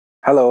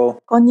Hello.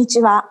 こんにち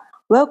は。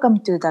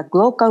Welcome to the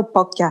Global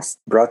Podcast.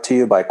 Brought to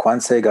you by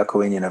Kwansei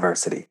Gakuin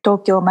University.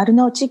 東京丸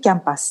の内キャン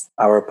パス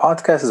Our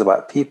podcast is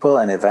about people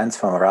and events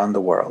from around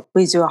the world.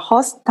 with your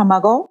host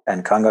卵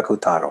And Kangaku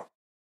Taro.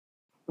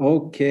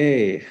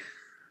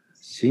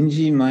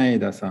 OK。Shinji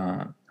Maeda さ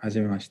ん、はじ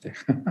めまして。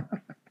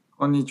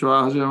こんにち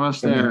は。はじめま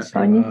して。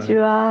こんにち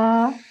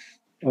は。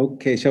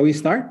OK, shall we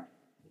start?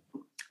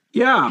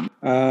 Yeah.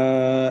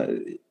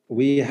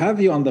 We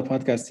have you on the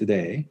podcast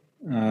today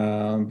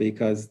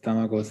because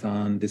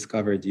Tamago-san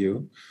discovered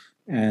you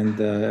and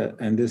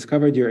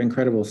discovered your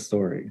incredible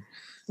story.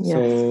 Yes.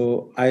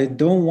 So I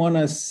don't want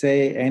to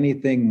say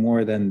anything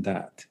more than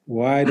that.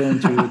 Why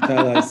don't you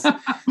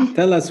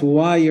tell us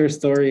why your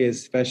story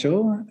is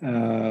special,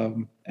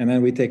 and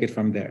then we take it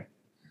from there.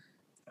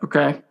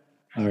 Okay.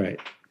 All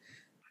right.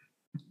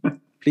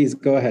 Please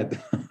go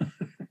ahead.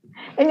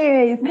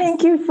 Anyway,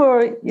 thank you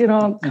for,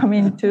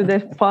 coming to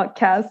this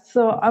podcast.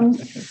 So I'm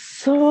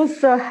so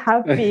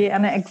happy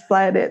and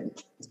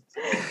excited.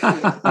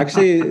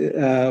 Actually,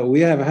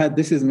 we have had,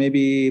 this is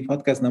maybe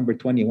podcast number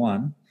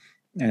 21.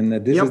 And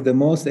this is the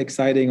most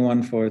exciting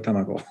one for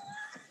Tamago.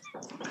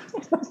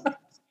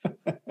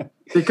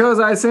 Because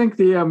I think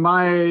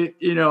my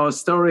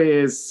story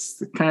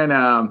is kind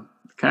of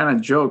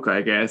joke,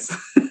 I guess.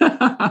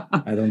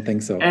 I don't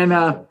think so. And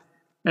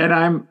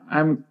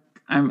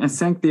I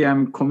think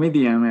I'm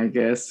comedian, I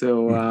guess.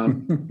 So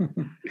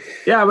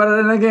yeah, but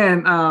then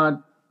again,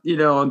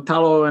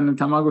 Taro and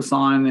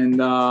Tamago-san and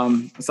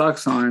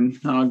Sak-san,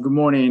 good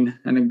morning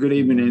and good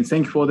evening.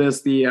 Thank you for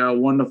this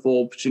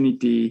wonderful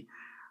opportunity.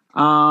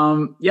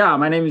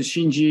 My name is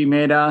Shinji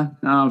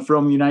Maeda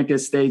from United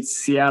States,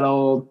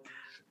 Seattle.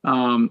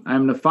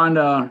 I'm the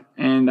founder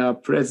and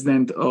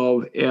president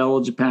of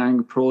AL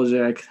Japan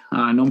Project,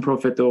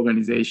 nonprofit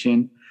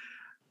organization.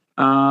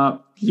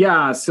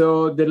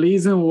 So the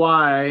reason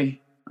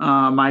why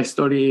my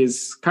story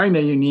is kind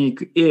of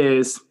unique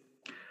is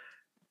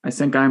I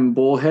think I'm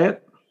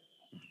bullhead.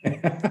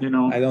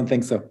 I don't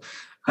think so.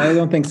 I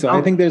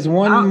think there's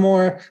one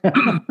more.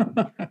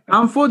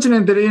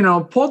 Unfortunately,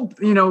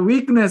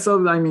 weakness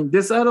of,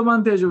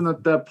 disadvantage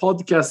of the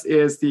podcast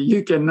is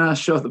you cannot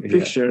show the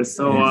pictures.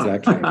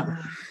 Exactly.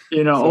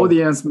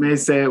 Audience may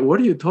say, what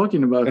are you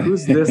talking about?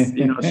 Who's this,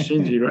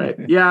 Shinji, right?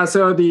 Yeah,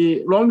 so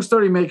the long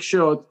story makes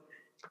short.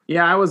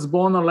 Yeah, I was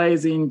born and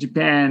raised in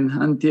Japan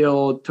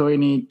until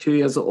 22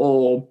 years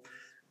old.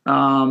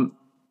 When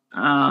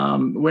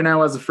I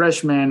was a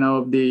freshman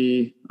of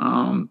the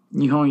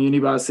Nihon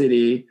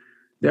University,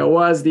 there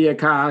was the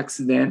car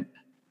accident.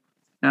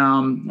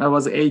 I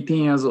was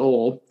 18 years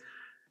old.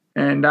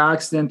 And the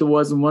accident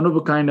was one of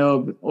a kind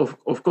of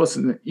course,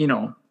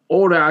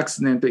 all the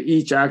accident,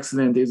 each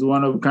accident is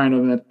one of kind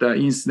of the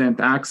incident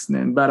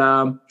accident. But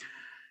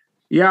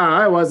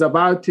I was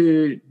about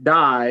to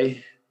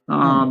die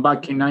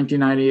back in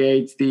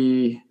 1998,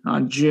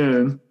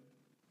 June.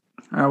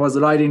 I was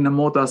riding a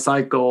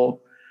motorcycle.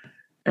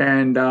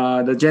 And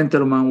the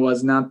gentleman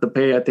was not to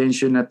pay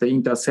attention at the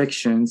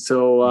intersection.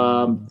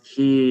 So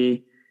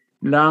he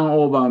ran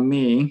over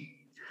me.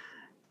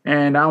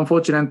 And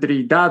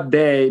unfortunately, that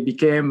day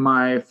became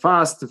my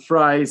first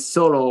fly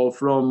solo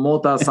from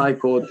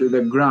motorcycle to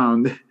the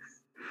ground.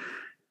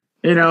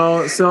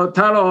 So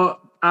Taro,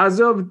 as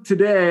of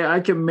today,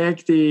 I can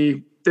make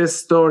this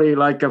story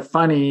like a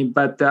funny,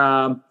 but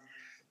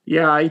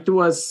it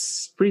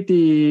was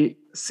pretty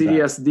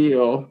serious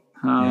deal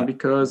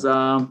because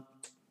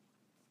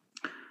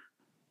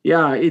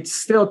it's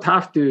still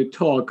tough to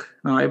talk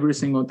every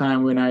single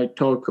time when I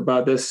talk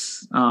about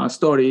this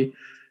story.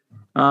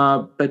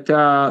 But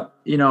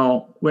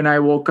when I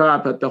woke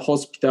up at the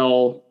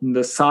hospital,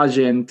 the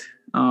sergeant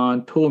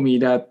told me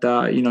that,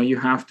 you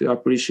have to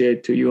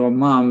appreciate to your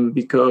mom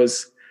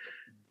because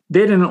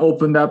they didn't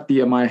open up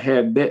my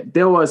head.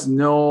 There was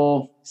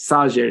no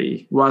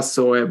surgery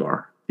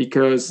whatsoever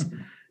because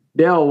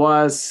there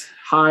was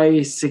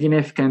high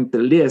significant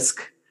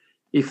risk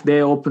if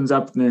they opens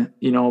up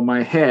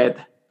my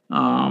head.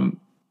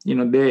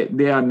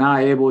 They are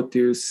not able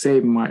to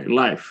save my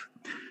life.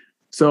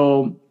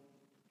 So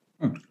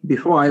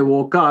before I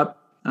woke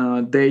up,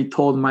 they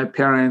told my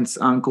parents,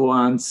 uncle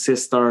and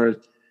sister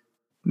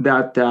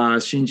that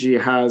Shinji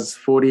has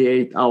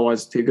 48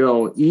 hours to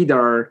go.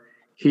 Either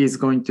he's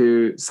going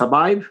to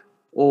survive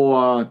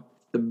or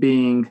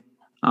being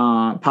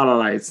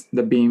paralyzed,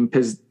 being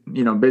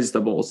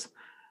vegetables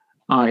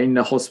in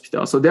the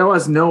hospital. So there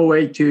was no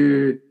way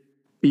to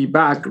be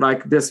back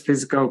like this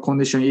physical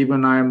condition,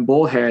 even I'm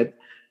bullhead.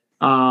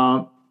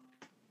 That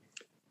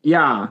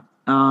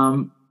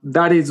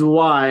is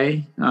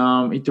why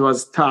it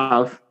was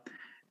tough.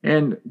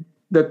 And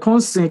the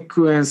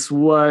consequence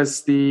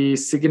was the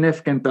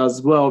significant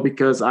as well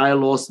because I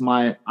lost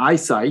my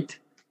eyesight.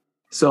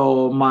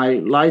 So my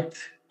right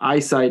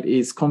eyesight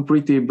is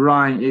completely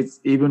blind.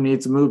 It's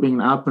moving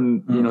up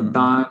and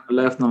down,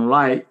 left and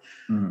right.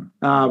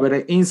 But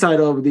inside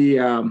of the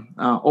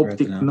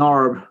optic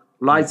nerve,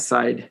 right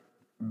side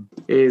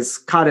is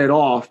cut it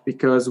off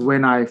because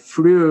when I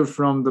flew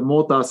from the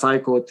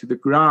motorcycle to the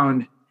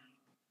ground,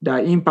 the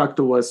impact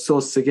was so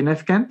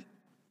significant.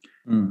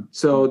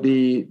 So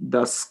the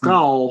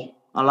skull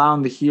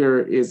around here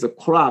is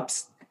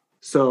collapsed.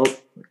 So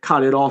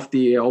cut it off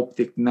the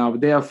optic nerve.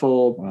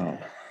 Therefore,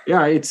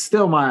 it's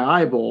still my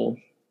eyeball,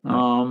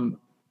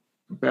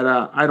 but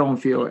I don't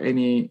feel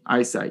any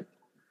eyesight.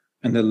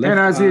 And the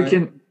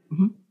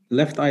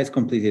left eye is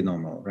completely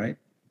normal, right?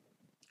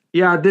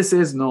 Yeah, this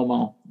is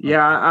normal. Okay.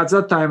 Yeah, at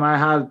that time I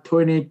had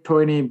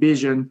 20/20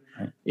 vision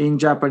in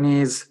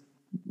Japanese,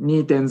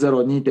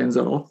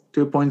 2.0,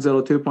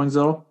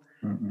 2.0.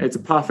 It's a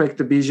perfect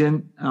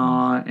vision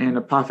and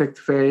a perfect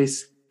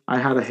face. I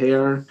had a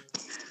hair.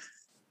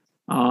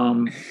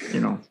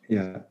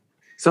 Yeah.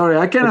 Sorry,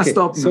 I cannot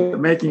stop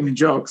making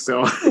jokes.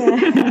 So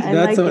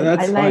that's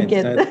fine. Like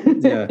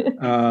it.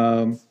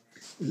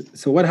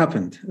 So what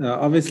happened?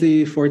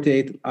 Obviously,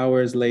 48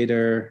 hours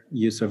later,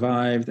 you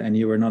survived and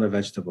you were not a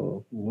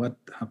vegetable. What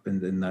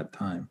happened in that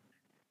time?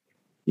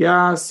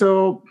 Yeah.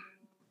 So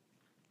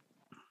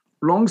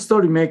long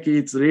story make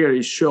it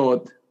really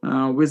short.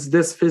 With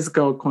this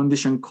physical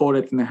condition called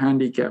it a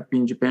handicap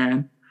in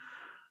Japan,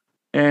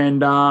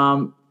 and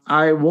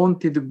I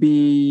wanted to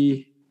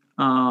be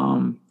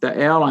the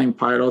airline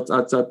pilot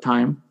at that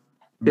time.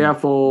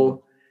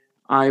 Therefore,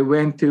 I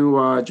went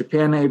to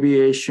Japan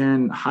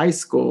Aviation High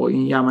School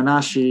in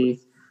Yamanashi.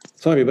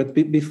 Sorry, but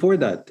before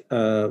that,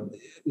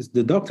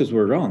 the doctors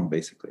were wrong,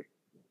 basically.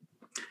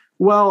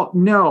 Well,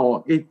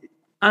 no,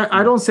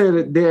 I don't say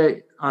that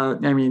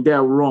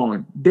they're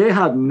wrong. They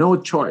had no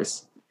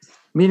choice.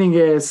 Meaning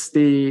is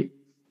they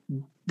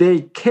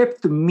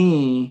kept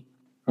me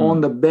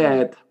on the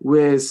bed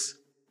with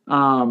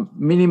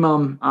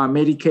minimum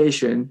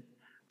medication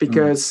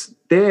because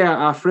they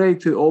are afraid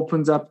to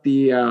open up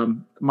the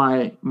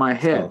my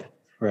head.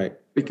 Right.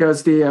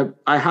 Because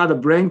I had a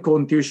brain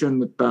contusion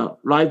with the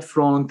right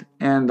front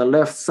and the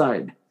left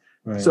side.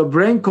 Right. So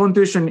brain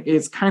contusion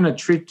is kind of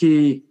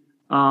tricky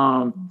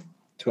to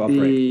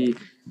operate.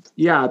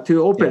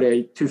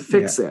 To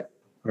fix it.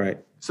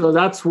 Right. So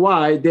that's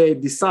why they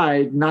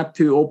decide not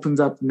to open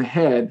up the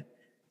head,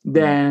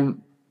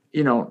 then,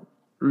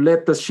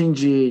 let the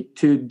Shinji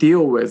to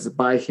deal with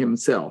by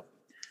himself.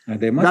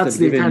 That's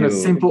the kind of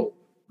simple.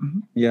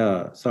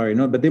 Yeah, sorry.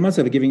 No, but they must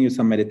have given you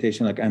some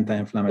meditation, like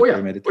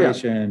anti-inflammatory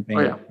medication,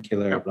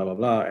 painkiller, blah, blah,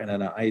 blah, and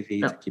then an IV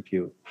to keep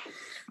you.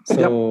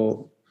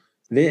 So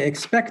they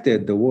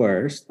expected the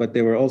worst, but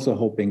they were also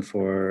hoping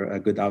for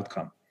a good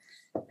outcome.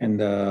 And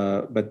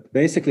but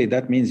basically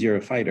that means you're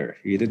a fighter.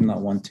 You did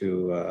not want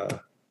to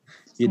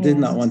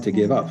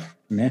give up.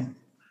 Ne?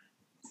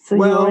 So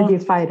you're already a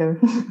fighter.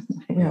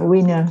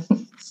 Winner.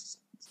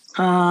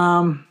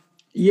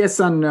 Yes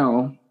and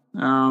no.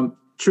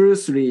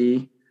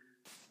 Truthfully,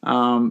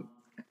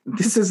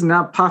 this is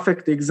not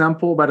perfect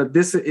example, but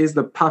this is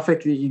the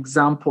perfect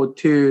example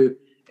to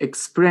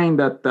explain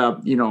that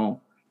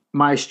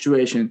my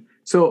situation.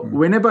 So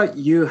whenever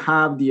you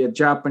have the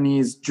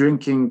Japanese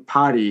drinking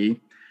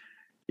party,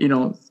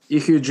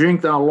 if you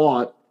drink a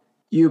lot,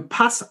 you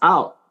pass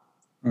out,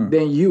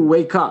 then you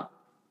wake up,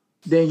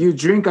 then you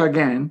drink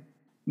again,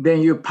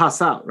 then you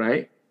pass out,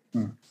 right?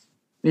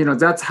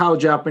 That's how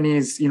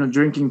Japanese,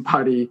 drinking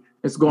party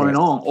is going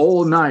on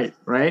all night,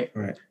 right?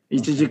 Right.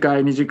 1次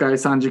会、2次会、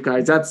3次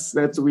会. That's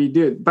what we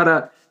did.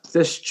 But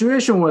the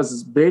situation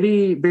was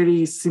very,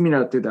 very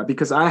similar to that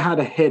because I had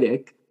a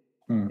headache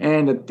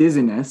and a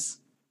dizziness,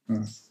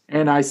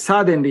 and I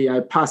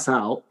pass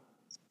out.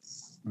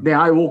 Then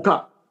I woke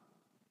up.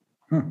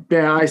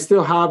 Then I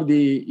still have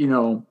the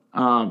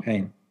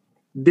pain,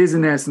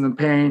 dizziness and the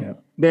pain. Yeah.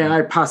 Then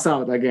I pass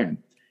out again.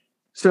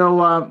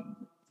 So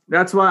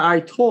that's why I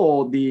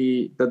told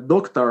the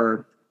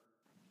doctor,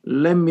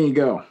 let me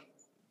go.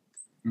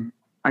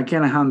 I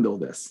can't handle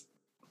this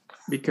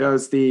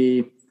because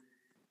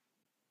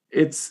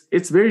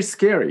it's very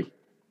scary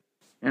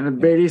and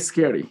very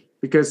scary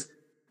because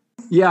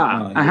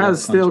I had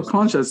still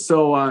conscious.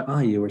 So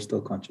you were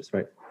still conscious,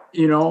 right?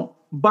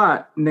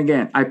 But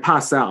again, I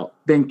pass out,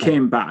 then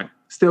came back,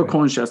 still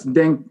conscious,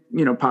 then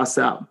pass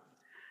out.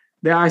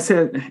 Then I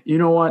said, you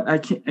know what, I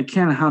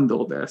can't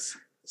handle this.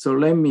 So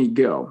let me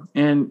go.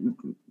 And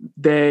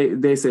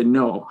they said,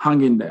 no,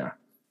 hang in there.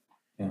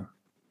 Yeah.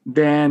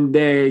 Then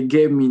they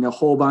gave me a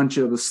whole bunch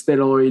of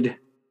steroid,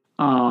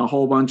 a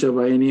whole bunch of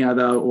any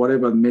other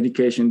whatever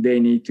medication they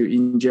need to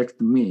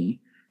inject me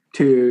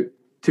to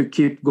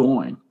keep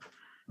going.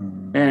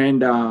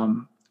 And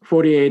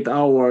 48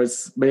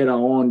 hours later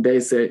on, they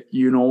said,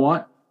 you know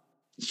what,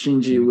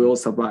 Shinji will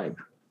survive.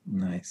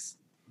 Nice.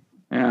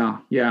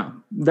 Yeah.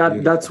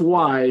 That's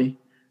why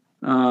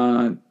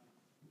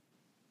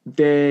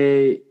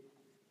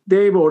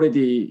they've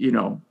already,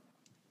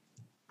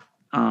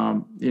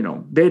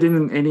 they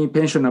didn't any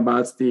attention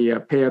about the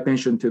pay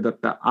attention to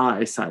the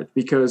eye side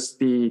because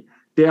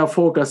their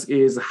focus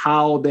is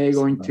how they're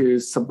going to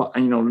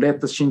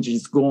let the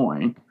Shinji's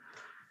going,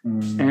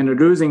 and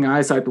losing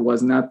eyesight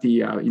was not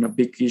the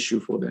big issue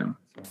for them.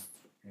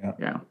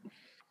 Yeah.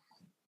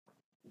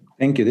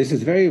 Thank you. This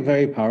is very,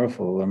 very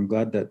powerful. I'm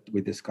glad that we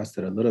discussed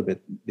it a little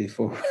bit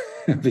before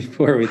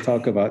before we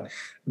talk about.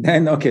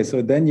 Then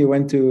so then you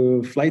went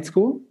to flight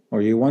school,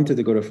 or you wanted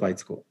to go to flight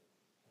school?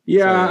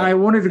 Yeah, I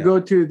wanted to go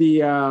to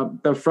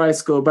the flight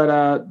school,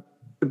 but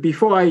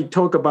before I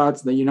talk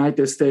about the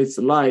United States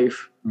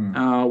life,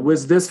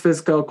 with this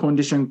physical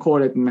condition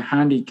called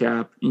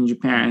handicap in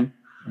Japan,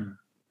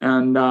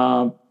 and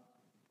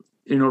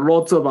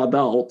lots of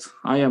adults.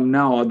 I am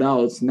now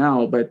adults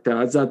now, but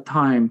at that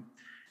time,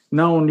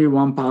 not only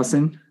one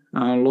person,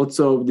 lots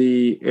of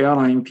the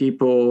airline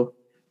people,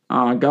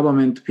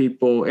 government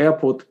people,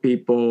 airport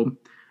people,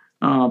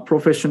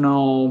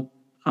 professional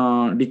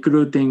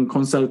recruiting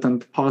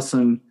consultant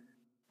person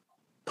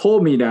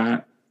told me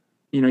that,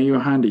 you're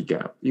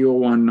handicapped, you're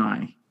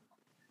 1-9.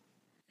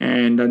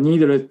 And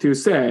needless to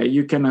say,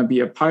 you cannot be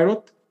a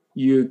pilot,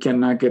 you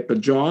cannot get the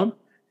job,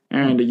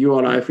 and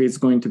your life is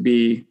going to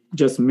be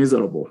just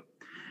miserable.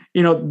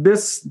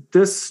 This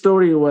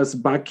story was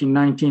back in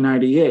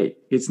 1998.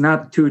 It's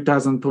not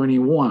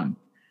 2021.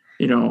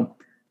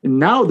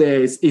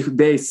 Nowadays, if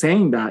they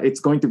saying that,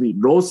 it's going to be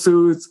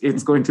lawsuits.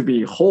 It's going to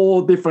be a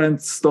whole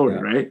different story,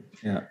 right?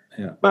 Yeah.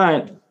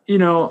 But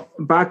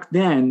back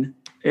then,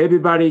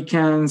 everybody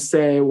can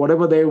say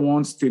whatever they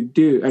wants to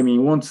do.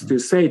 Wants to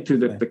say to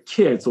the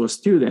kids or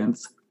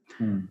students.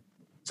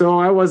 So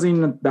I was in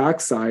the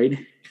dark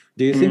side.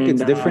 Do you think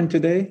it's different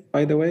today,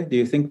 by the way? Do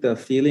you think the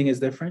feeling is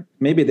different?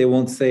 Maybe they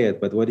won't say it,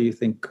 but what do you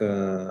think?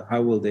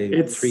 How will they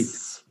treat?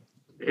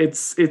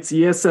 It's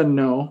yes and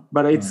no,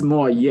 but it's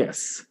more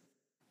yes.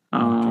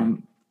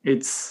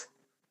 It's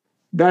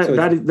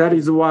that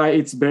is why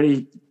it's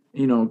very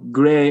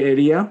gray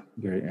area.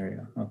 Gray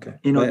area. Okay.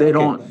 They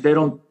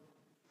don't.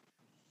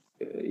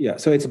 Yeah.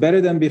 So it's better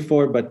than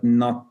before, but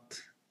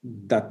not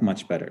that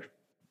much better.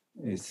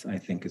 I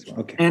think as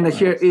well. Okay. And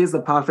here is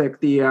the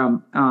perfect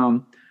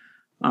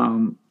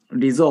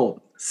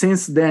result.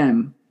 Since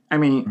then,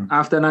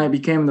 after I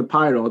became the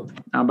pilot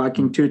back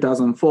in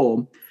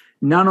 2004,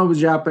 none of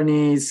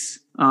Japanese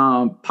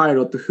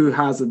pilot who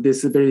has a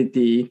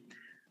disability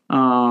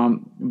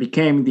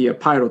became the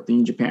pilot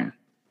in Japan.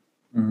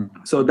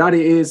 So that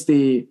is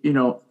the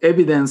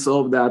evidence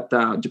of that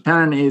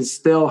Japan is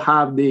still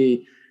have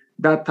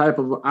that type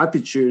of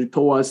attitude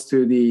towards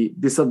to the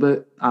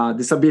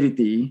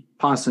disability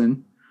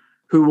person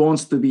who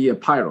wants to be a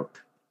pilot.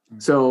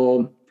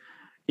 So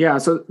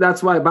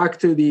that's why back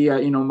to the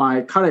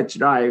my college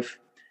life.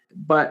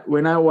 But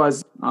when I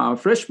was a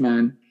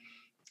freshman,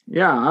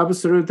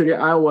 absolutely,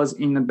 I was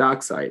in the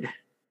dark side,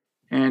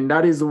 and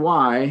that is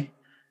why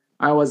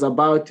I was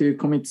about to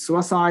commit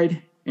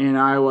suicide, and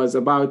I was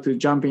about to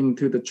jump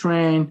into the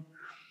train,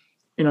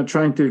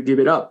 trying to give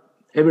it up,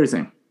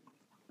 everything.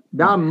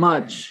 That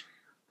much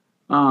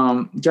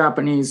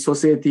Japanese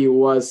society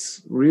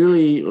was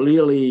really,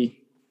 really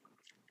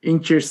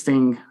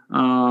interesting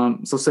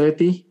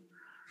society.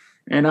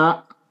 And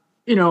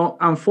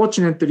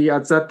unfortunately,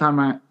 at that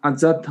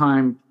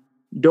time,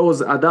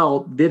 those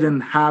adults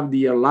didn't have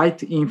the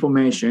right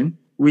information,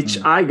 which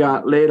I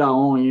got later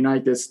on in the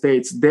United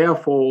States.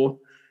 Therefore,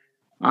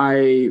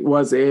 I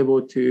was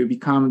able to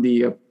become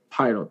the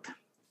pilot.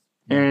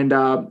 And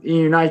in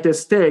the United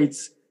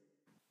States,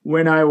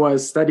 when I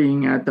was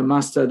studying at the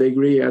master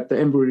degree at the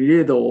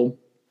Embry-Riddle,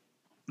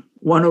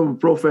 one of the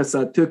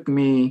professors took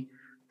me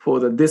for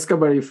the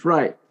discovery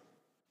flight,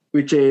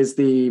 which is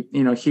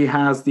he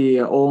has the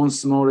own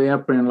small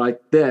airplane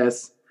like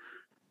this.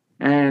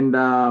 And,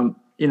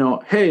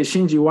 hey,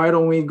 Shinji, why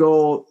don't we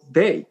go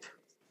date?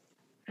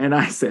 And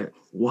I said,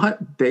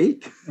 what,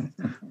 date?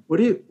 What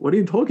are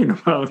you talking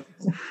about?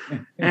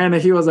 And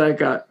he was like,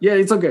 yeah,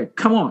 it's okay.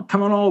 Come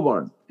on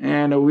over.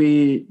 And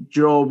we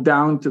drove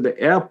down to the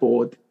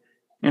airport,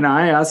 and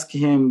I asked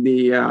him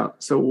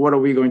so what are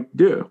we going to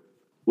do?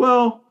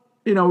 Well,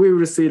 we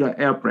received an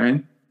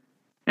airplane,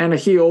 and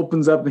he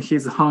opens up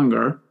his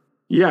hangar.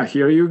 Yeah,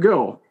 here you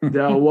go.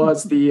 There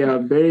was the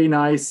very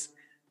nice,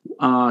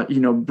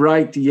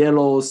 bright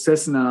yellow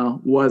Cessna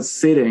was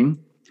sitting,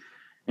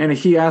 and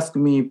he asked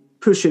me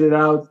push it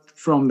out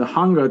from the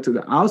hangar to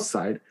the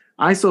outside.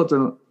 I thought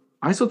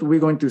we're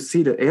going to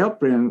see the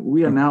airplane.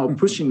 We are now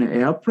pushing the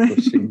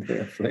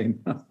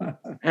airplane.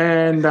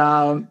 And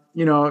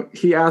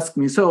he asked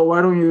me, so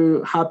why don't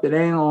you hop it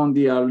in on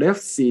the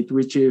left seat,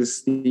 which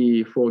is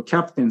for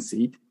captain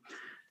seat?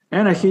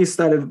 And he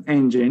started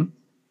engine.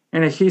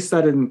 And he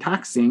started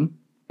taxiing,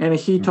 and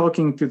he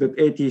talking to the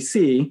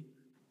ATC,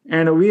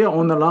 and we are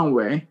on the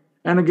runway.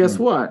 And guess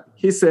what?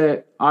 He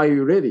said, "Are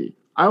you ready?"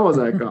 I was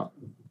like,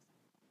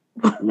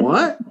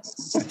 "What?"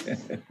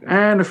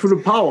 And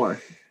full power,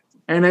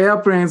 and the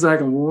airplane's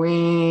like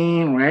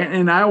wing, right?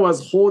 And I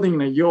was holding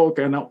the yoke,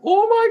 and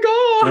oh my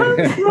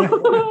god!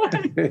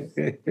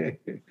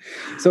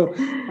 So,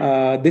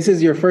 this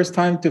is your first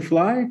time to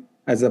fly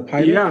as a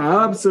pilot?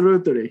 Yeah,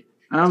 absolutely.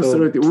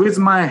 Absolutely. So, with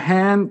my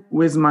hand,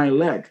 with my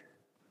leg,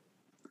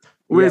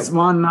 with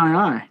one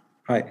eye.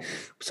 Right.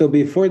 So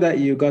before that,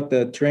 you got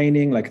the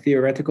training, like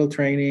theoretical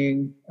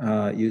training.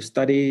 You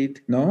studied,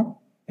 no?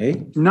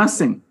 Hey?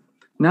 Nothing.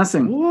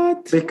 Nothing.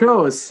 What?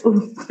 Because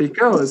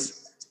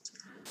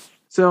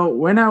so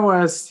when I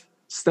was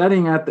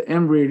studying at the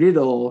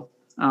Embry-Riddle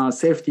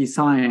safety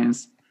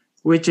science,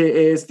 which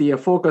is the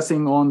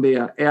focusing on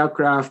the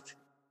aircraft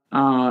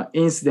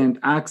incident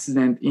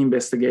accident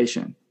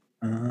investigation,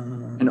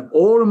 and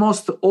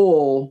almost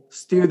all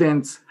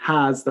students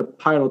has the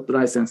pilot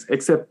license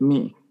except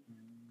me.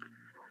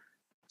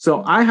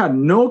 So I had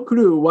no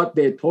clue what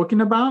they're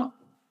talking about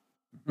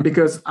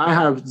because I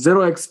have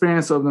zero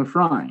experience of the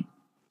flying.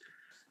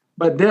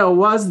 But there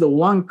was the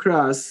one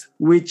class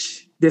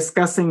which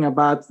discussing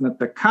about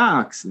the car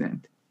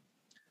accident.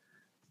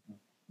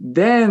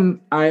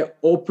 Then I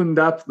opened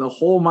up the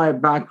whole my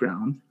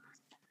background,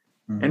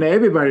 and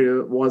everybody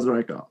was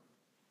like,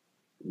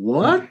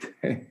 what?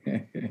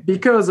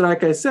 Because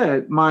like I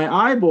said, my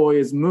eyeball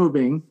is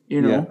moving,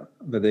 Yeah,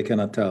 but they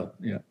cannot tell.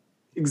 Yeah.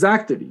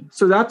 Exactly.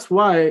 So that's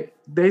why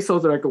they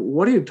thought like,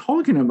 what are you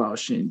talking about,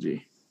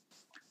 Shinji?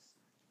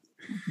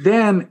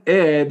 Then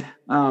Ed,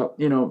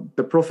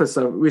 the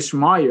professor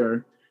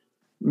Wishmeyer,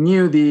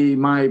 knew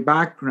my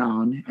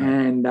background,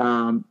 and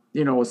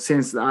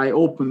since I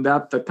opened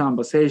up the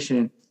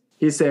conversation,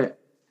 he said,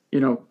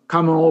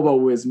 come over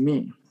with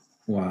me.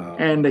 Wow.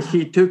 And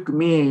he took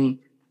me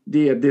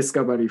the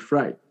discovery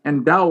flight,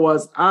 and that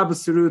was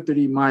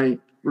absolutely my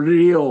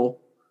real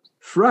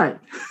flight.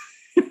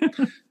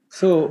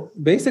 So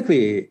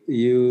basically,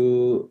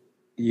 you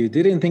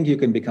didn't think you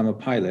can become a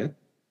pilot,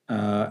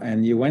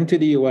 and you went to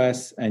the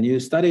US and you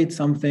studied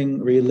something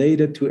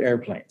related to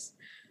airplanes.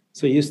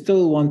 So you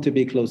still want to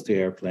be close to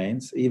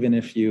airplanes, even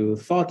if you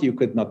thought you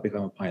could not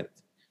become a pilot.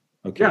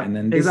 Okay, Yeah, and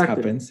then this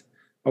happens.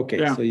 Okay,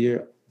 yeah. So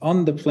you're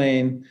on the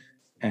plane,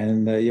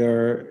 and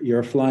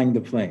you're flying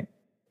the plane.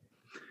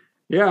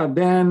 Yeah.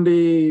 Then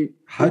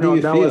how do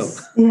you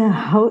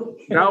feel?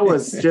 That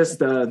was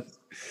just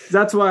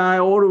that's why I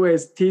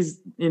always tease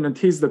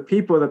the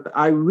people that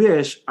I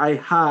wish I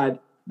had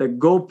the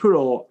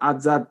GoPro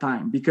at that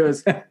time,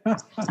 because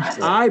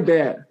I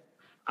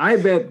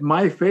bet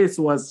my face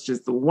was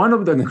just one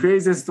of the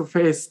craziest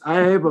face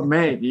I ever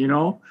made,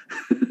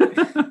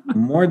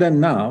 More than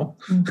now.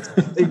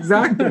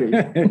 Exactly.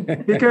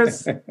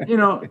 Because,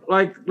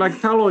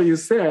 like Taro, you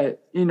said,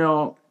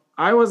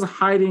 I was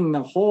hiding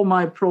the whole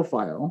my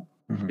profile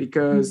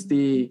because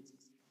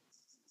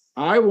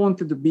I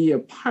wanted to be a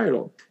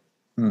pilot,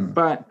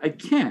 but I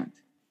can't.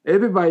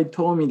 Everybody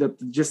told me that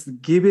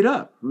just give it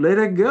up, let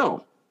it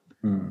go.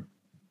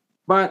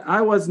 But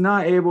I was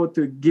not able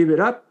to give it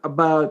up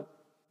about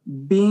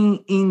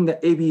being in the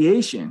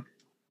aviation.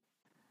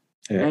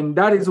 Yeah. And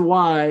that is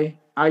why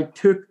I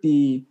took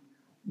the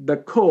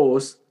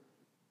course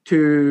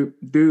to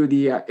do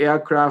the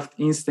aircraft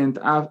incident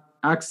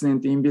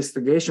accident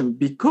investigation,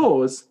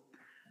 because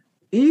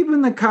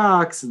even the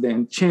car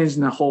accident changed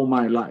the whole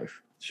my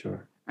life.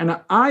 Sure. And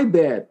I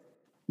bet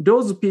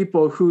those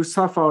people who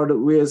suffered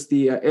with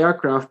the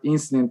aircraft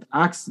incident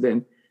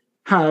accident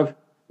have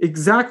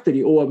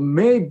exactly or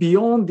may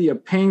beyond the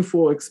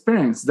painful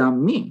experience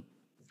than me.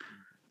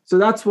 So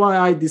that's why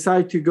I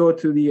decided to go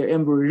to the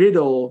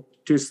Embry-Riddle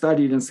to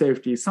study the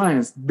safety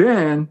science.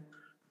 Then,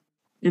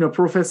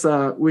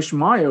 Professor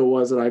Wishmeyer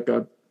was like,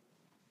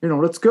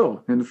 let's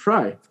go and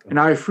fly. And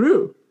I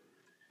flew.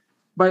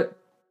 But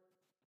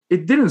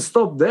it didn't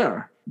stop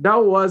there.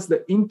 That was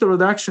the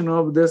introduction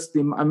of the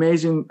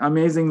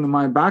amazing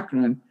my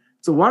background.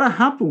 So what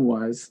happened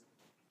was,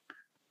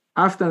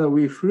 after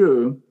we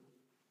flew,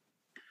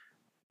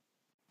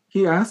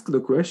 he asked the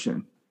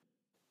question.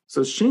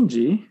 So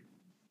Shinji,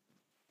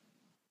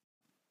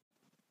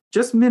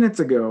 just minutes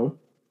ago,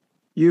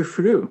 you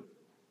flew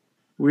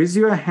with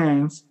your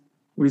hands,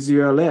 with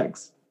your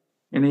legs,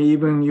 and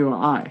even your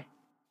eye,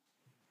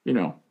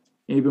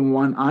 even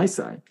one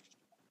eyesight.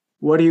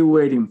 What are you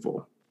waiting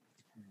for?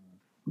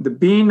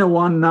 Being a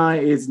one eye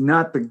is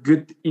not a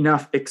good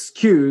enough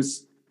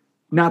excuse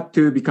not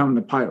to become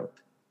the pilot,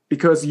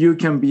 because you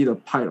can be the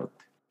pilot.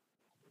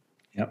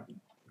 Yep.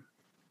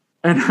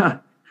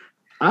 And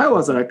I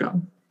was like,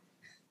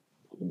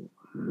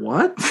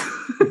 what?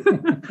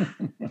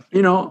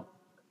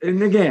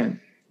 And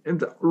again,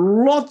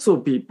 lots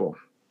of people,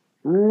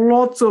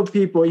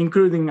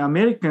 including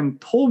American,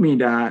 told me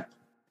that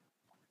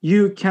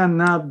you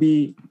cannot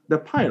be the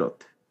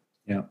pilot.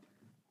 Yeah.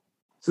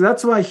 So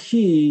that's why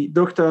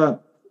Dr.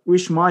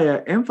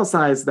 Wishmeyer,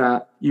 emphasized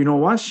that,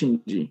 what,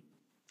 Shinji?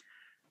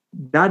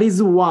 That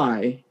is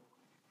why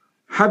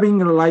having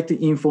the right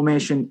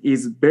information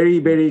is very,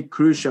 very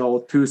crucial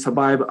to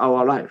survive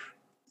our life.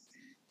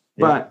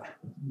 Yeah. But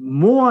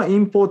more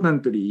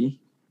importantly,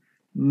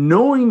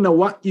 knowing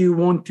what you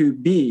want to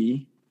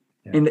be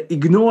and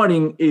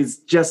ignoring is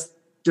just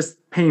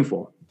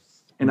painful.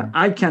 And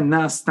I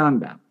cannot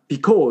stand that,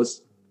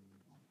 because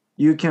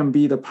you can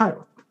be the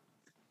pilot.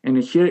 And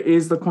here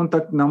is the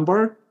contact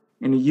number,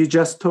 and you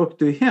just talk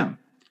to him.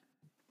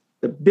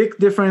 The big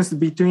difference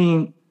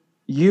between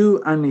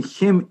you and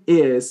him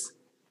is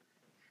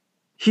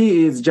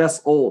he is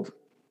just old.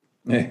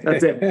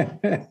 That's it.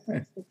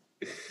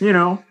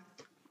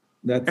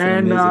 That's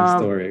an amazing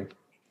story.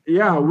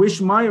 Yeah,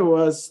 Wishmayo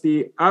was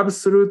the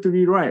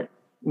absolutely right.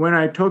 When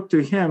I talked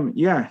to him,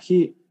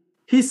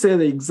 he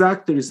said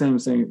exactly the same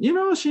thing.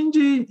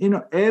 Shinji,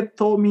 Ed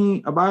told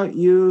me about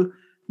you.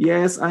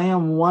 Yes, I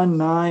am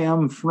 1'9",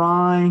 I'm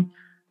flying.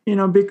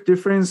 Big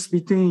difference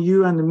between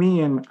you and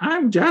me, and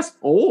I'm just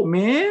old,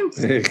 man.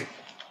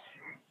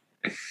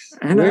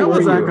 And Where I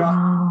was were like,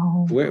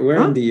 you?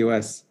 Where in the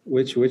U.S.?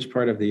 Which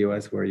part of the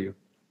U.S. were you?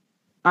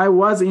 I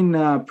was in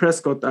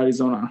Prescott,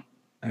 Arizona.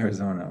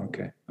 Arizona,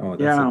 okay. Oh,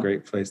 that's a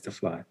great place to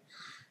fly.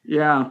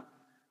 Yeah,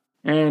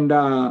 and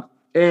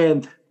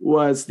Ed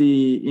was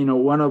the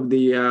one of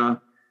the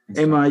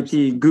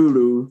MIT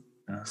guru.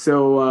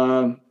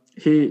 So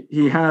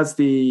he has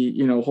the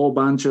whole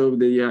bunch of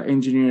the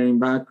engineering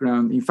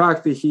background. In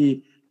fact,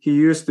 he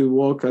used to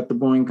work at the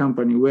Boeing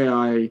company where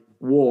I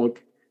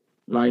work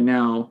right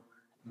now,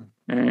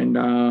 and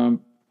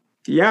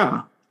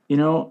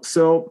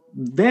so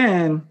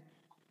then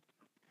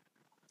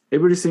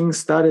everything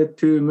started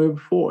to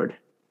move forward.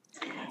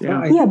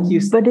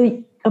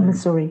 I'm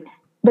sorry.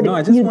 But no,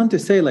 I just want to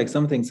say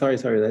something. Sorry.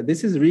 That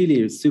this is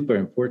really super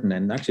important,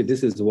 and actually,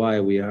 this is why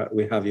we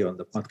have you on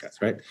the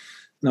podcast, right?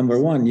 Number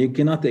one, you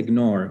cannot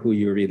ignore who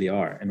you really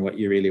are and what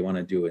you really want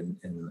to do in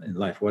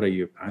life. What are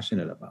you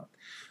passionate about?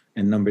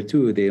 And number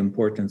two, the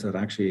importance of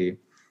actually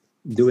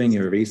doing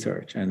your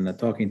research and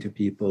talking to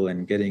people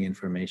and getting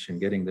information,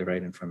 getting the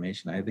right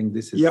information. I think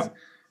this is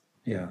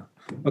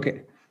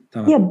okay.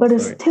 Yeah, but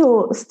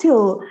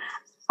still,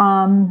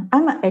 I'm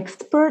an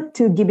expert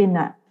to giving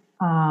a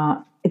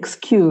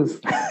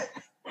excuse.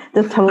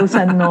 The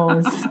Taro-san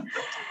knows.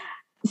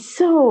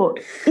 So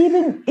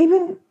even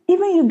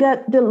you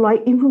got the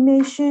right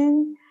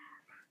information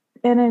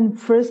and then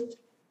first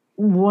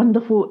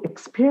wonderful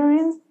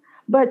experience,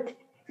 but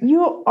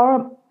you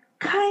are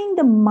kind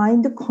of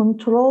mind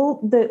control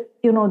that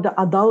the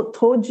adult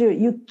told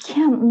you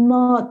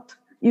cannot.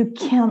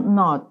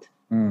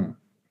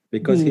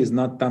 Because he's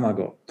not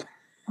tamago.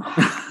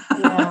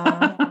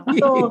 Yeah.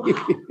 So,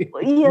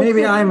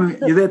 maybe I'm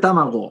yude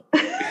tamago.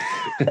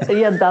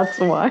 Yeah, that's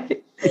why.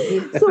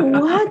 So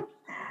what?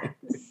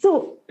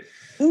 So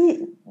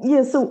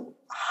So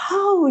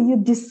how you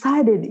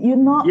decided you're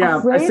not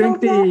afraid I think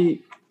of that?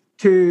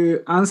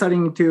 to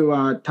answering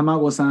to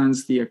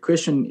Tamago-san's the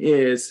question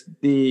is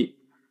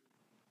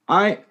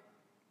I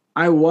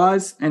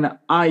was and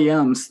I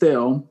am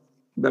still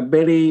the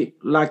very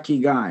lucky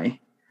guy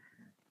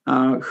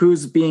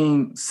who's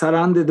being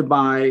surrounded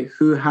by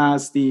who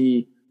has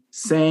the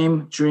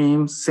same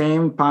dream,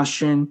 same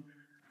passion,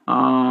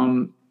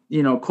 common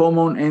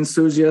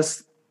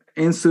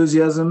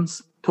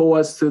enthusiasms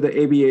towards to the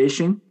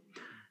aviation.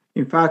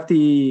 In fact,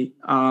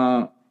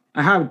 I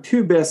have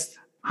two best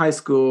high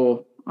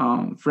school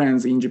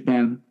friends in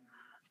Japan,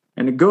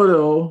 and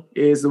Godo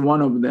is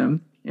one of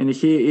them, and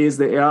he is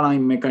the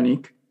airline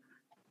mechanic,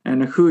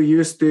 and who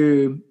used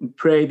to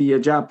play the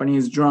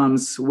Japanese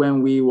drums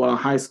when we were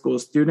high school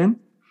student.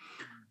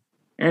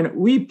 And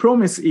we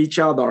promised each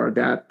other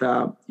that,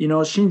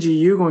 Shinji,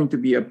 you're going to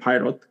be a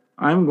pilot.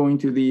 I'm going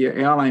to be an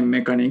airline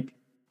mechanic,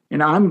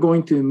 and I'm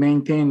going to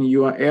maintain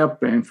your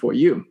airplane for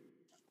you.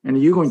 And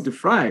you're going to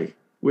fly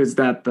with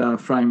that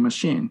flying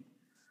machine.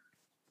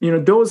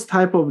 Those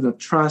type of the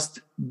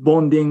trust,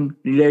 bonding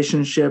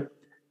relationship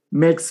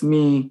makes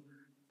me,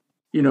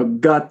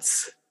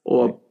 guts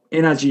or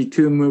energy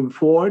to move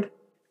forward.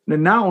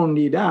 And not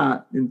only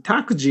that,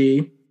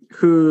 Takuji,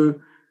 who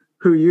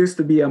used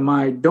to be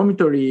my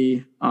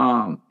dormitory,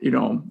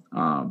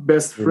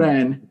 best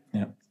friend.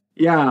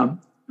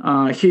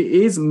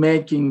 He is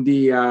making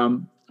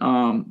the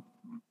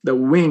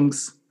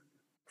wings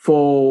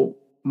for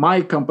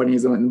my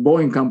companies and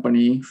Boeing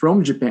company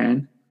from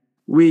Japan.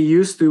 We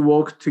used to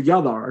work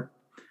together.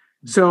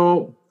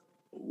 So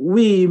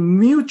we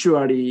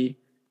mutually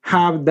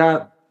have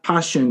that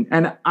passion.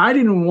 And I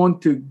didn't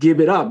want to give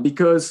it up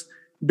because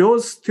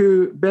those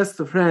two best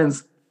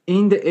friends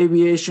in the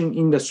aviation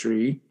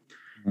industry,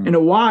 and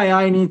why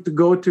I need to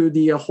go to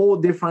the whole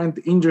different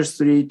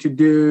industry to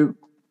do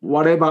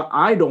whatever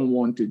I don't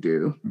want to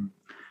do,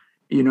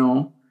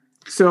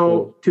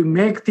 So to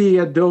make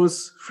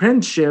those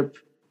friendship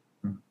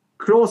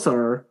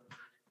closer,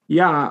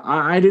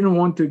 I didn't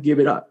want to give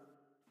it up.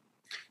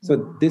 So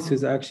this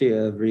is actually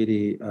a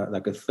really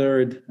a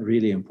third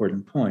really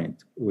important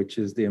point, which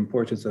is the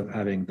importance of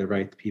having the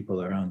right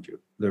people around you,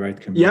 the right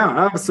community.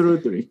 Yeah,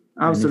 absolutely.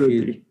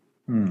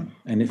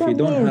 And if you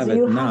don't have it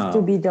now, you have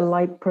to be the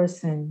right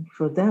person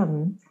for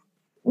them.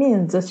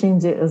 Means that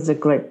Shinji is a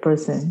great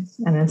person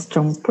and a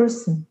strong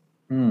person.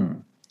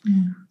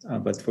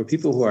 But for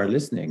people who are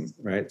listening,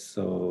 right?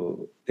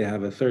 So they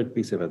have a third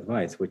piece of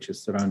advice, which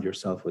is surround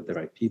yourself with the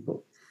right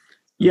people.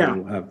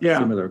 Who have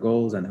similar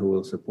goals and who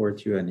will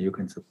support you, and you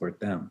can support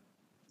them.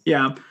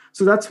 Yeah.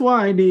 So that's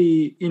why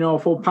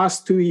for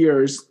past 2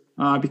 years,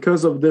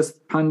 because of this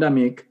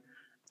pandemic,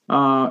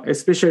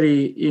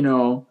 especially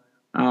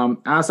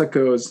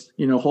Asako's,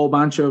 whole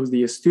bunch of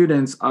the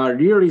students are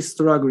really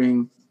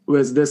struggling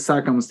with these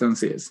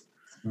circumstances.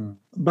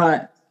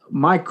 But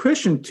my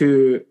question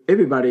to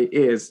everybody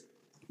is,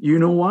 you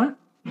know what?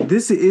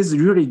 this is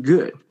really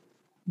good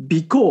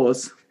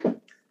because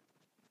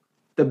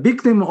the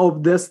victim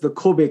of this, the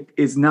COVID,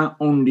 is not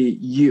only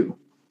you,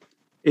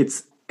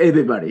 it's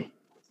everybody,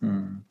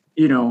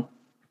 you know.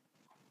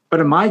 But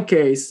in my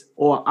case,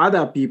 or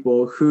other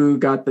people who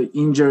got the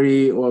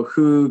injury or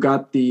who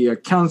got the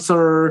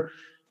cancer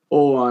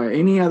or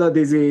any other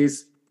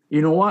disease,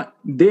 you know what?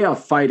 They are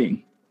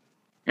fighting.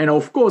 And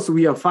of course,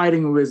 we are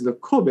fighting with the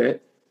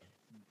COVID,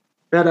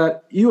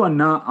 that you are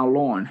not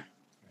alone.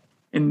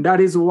 And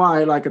that is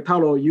why, like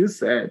Taro, you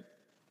said,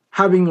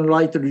 having a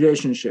right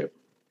relationship.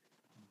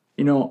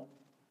 You know,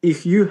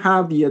 if you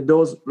have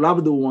those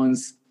loved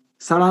ones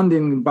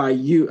surrounding by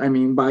you,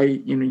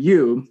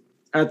 you,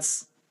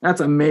 that's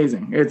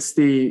amazing.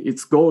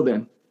 It's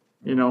golden,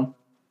 you know.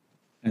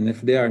 And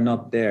if they are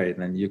not there,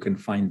 then you can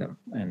find them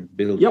and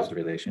build those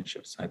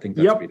relationships. I think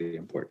that's really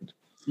important.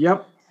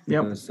 Yep.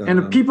 Because,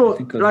 and people,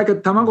 like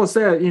Tamago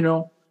said, you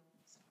know,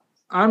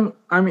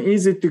 I'm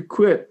easy to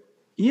quit.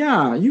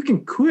 Yeah, you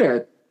can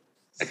quit,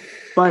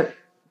 but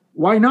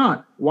why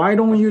not? Why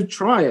don't you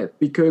try it?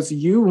 Because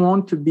you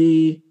want to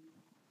be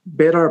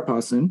better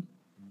person.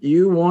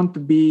 You want to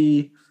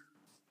be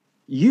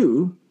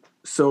you.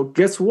 So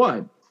guess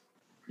what?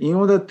 In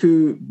order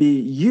to be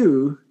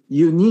you,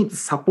 you need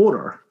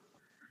supporter,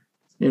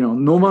 you know,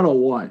 no matter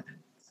what.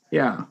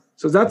 Yeah.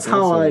 So that's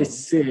how I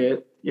see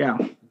it. Yeah.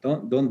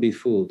 Don't be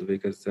fooled,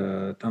 because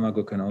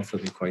Tamago can also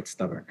be quite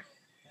stubborn.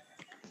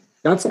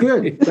 That's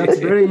good. That's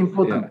very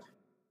important.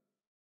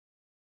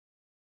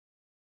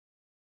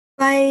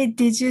 Why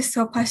did you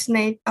so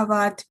passionate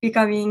about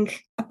becoming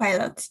a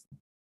pilot?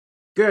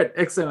 Good.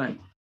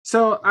 Excellent.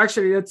 So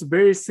actually, that's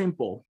very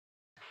simple.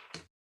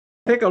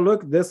 Take a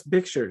look at these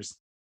pictures.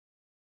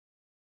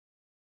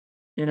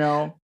 You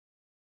know,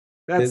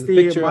 that's the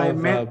picture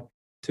of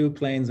two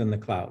planes in the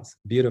clouds.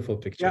 Beautiful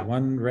picture. Yeah.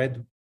 One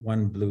red,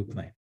 one blue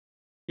plane.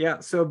 Yeah.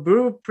 So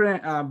blue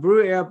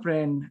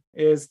airplane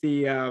is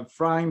the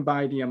flying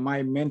by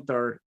my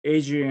mentor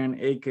Adrian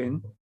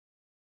Aiken,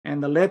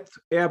 and the red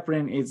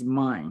airplane is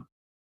mine.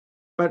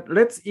 But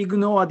let's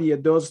ignore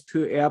those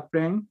two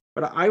airplanes.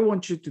 But I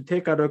want you to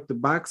take a look at the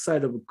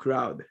backside of the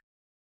cloud.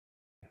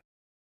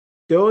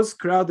 Those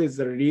cloud is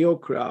the real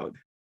cloud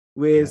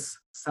with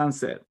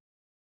sunset.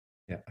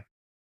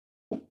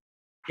 Yeah.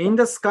 In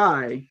the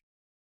sky,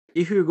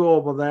 if you go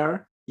over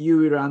there, you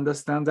will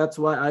understand. That's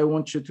why I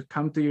want you to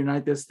come to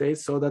United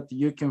States so that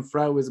you can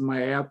fly with my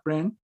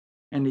airplane,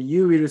 and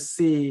you will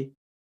see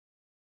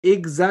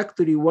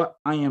exactly what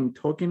I am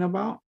talking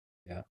about.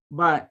 Yeah.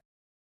 But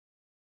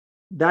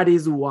that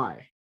is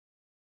why.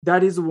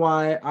 That is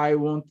why I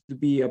want to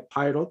be a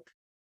pilot.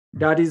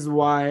 That is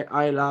why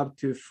I love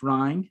to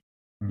fly.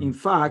 In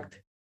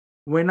fact,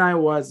 when I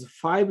was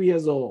 5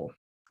 years old,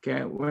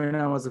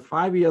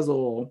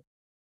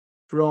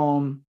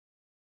 from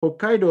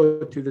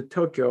Hokkaido to the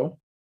Tokyo,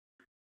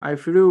 I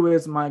flew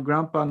with my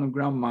grandpa and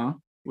grandma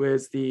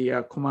with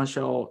the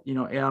commercial,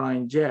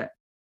 airline jet.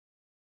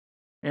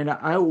 And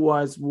I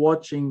was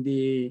watching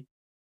the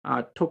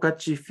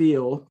Tokachi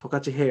field,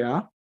 Tokachi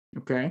hair,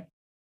 okay?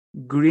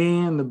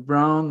 Green and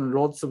brown,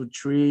 lots of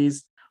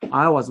trees.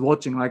 I was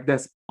watching like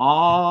this.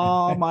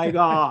 Oh my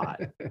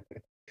God.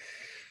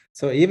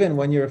 So even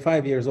when you were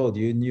 5 years old,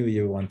 you knew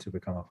you want to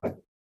become a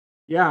pilot.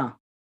 Yeah.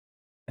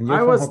 And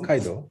you're from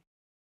Hokkaido?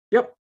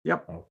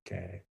 Yep.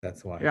 Okay,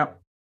 that's why.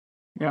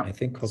 Yeah. I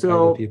think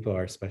Hokkaido people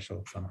are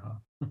special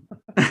somehow.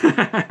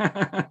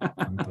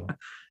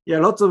 Yeah,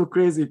 lots of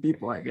crazy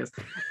people, I guess.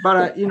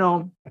 But,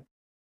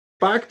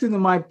 back to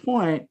my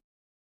point,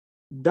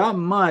 that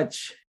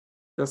much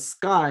the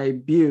sky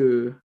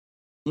view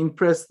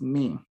impressed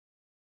me.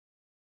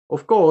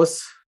 Of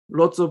course,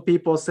 lots of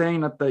people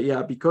saying that,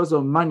 because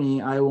of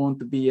money, I want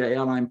to be an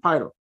airline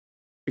pilot.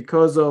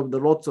 Because of the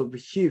lots of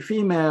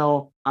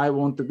female, I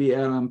want to be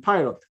an airline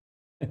pilot.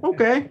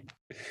 Okay.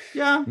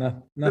 Yeah.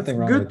 Nothing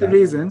wrong good with that.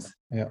 Reasons.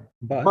 Yeah.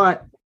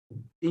 But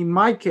in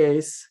my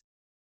case,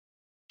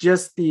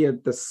 just the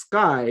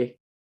sky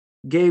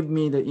gave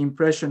me the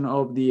impression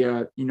of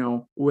the,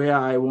 where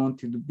I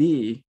wanted to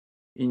be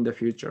in the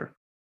future.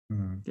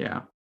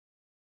 Yeah.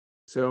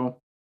 So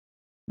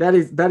that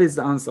is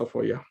the answer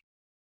for you.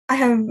 I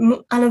have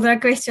another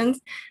question.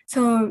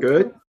 So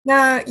good.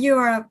 Now you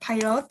are a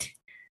pilot.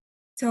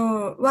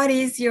 So what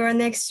is your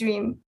next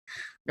dream?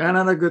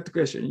 Another good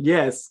question.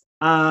 Yes.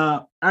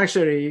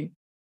 Actually,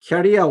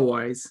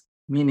 career-wise,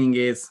 meaning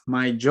is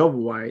my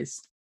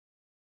job-wise,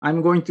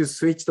 I'm going to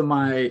switch to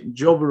my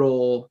job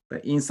role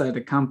inside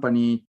the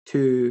company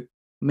to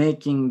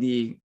making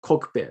the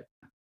cockpit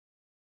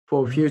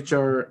for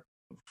future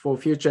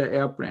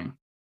airplane.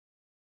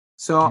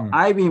 So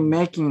I've been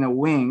making a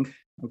wing.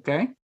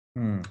 Okay.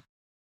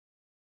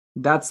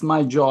 That's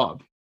my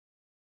job.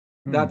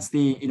 That's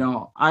the,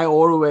 I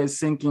always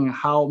thinking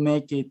how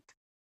make it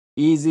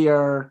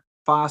easier,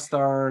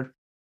 faster,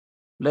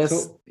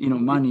 less,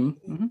 money.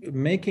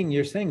 Making,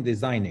 you're saying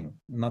designing,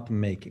 not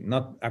making,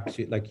 not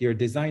actually, like you're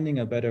designing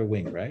a better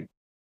wing, right?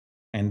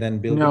 And then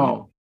building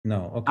it?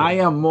 No. Okay. I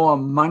am more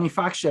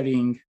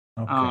manufacturing.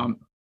 Okay.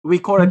 We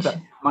call it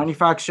the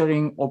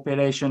manufacturing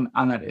operation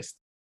analyst.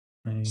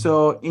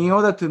 So in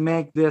order to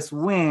make this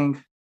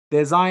wing,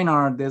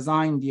 designer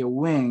designed the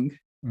wing.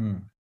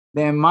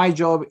 Then my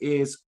job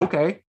is,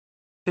 okay,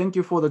 thank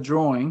you for the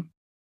drawing.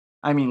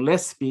 I mean,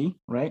 recipe,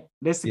 right?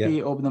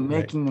 Recipe of the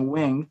making the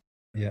wing.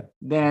 Yeah.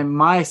 Then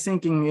my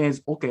thinking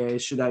is, okay,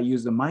 should I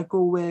use the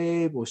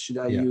microwave or should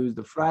I use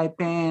the fry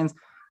pans?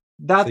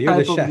 That so you're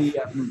type the chef. of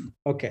the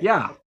okay.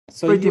 Yeah.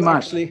 So pretty you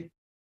much. actually,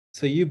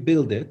 so you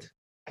build it.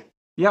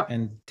 Yeah.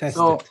 And test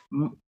so, it.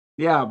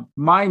 Yeah,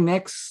 my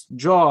next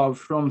job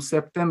from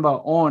September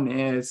on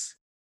is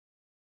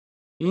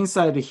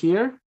inside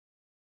here.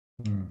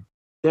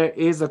 There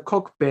is a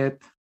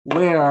cockpit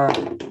where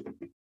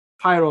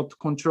pilot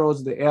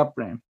controls the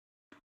airplane.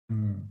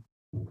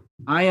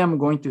 I am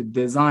going to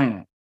design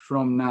it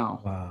from now.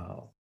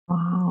 Wow.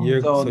 Wow. So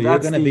you're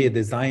going to be a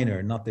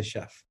designer, not the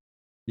chef.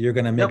 You're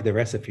going to make the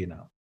recipe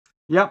now.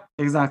 Yep,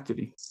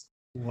 exactly.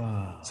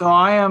 Wow. So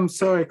I am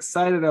so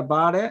excited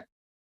about it.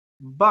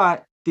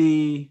 But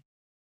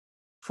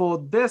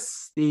for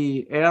this,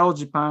 the Aero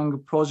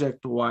Japan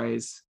project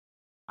wise,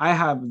 I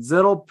have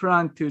zero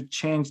plan to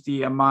change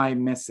my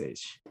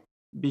message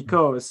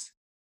because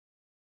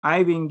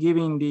I've been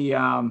giving the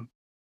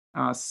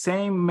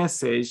same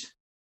message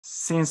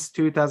since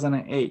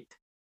 2008.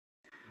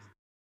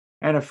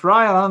 And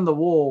Fly Around the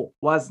Wall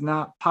was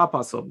not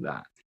purpose of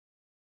that.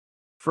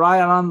 Fly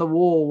Around the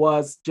Wall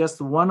was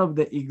just one of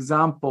the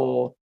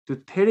example to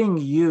telling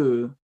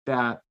you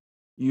that,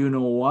 you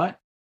know what?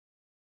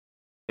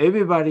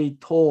 Everybody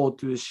told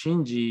to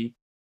Shinji,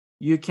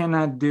 you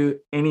cannot do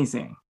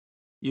anything.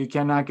 You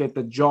cannot get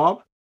the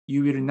job.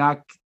 You will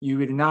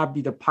not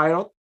be the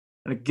pilot.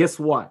 And guess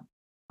what?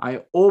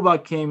 I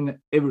overcame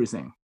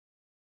everything.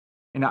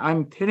 And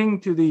I'm telling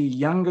to the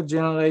younger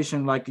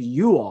generation like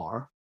you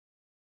are,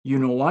 you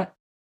know what?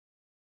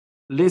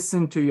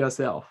 Listen to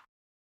yourself.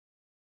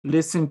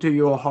 Listen to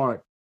your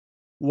heart.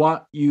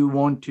 What you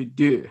want to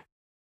do.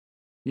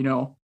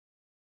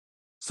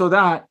 So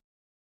that,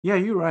 yeah,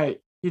 you're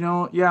right.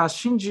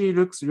 Shinji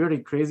looks really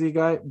crazy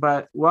guy,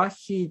 but what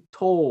he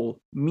told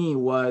me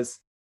was,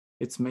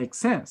 it makes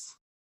sense.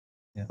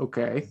 Yeah.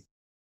 Okay,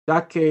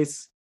 that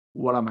case,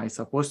 what am I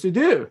supposed to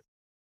do?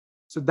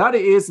 So that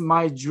is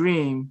my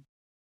dream,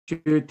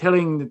 to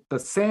telling the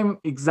same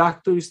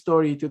exact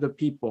story to the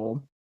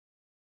people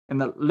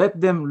and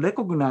let them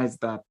recognize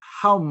that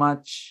how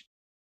much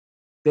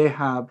they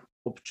have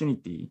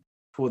opportunity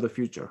for the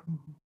future.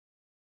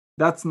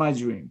 That's my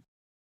dream.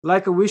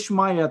 Like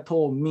Wishmaya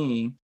told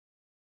me,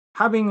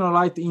 having the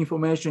right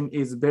information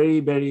is very,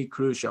 very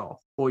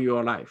crucial for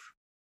your life.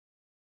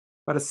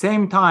 But at the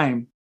same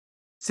time,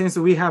 since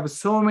we have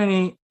so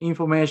many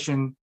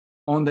information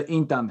on the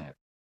internet,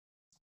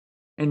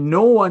 and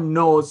no one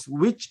knows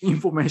which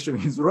information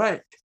is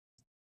right,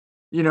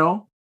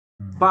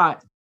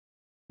 but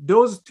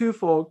those two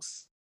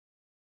folks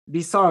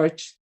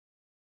research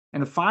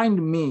and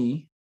find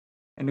me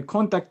and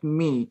contact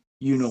me,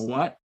 you know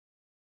what?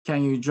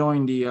 Can you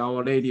join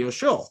our radio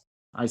show?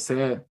 I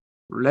said,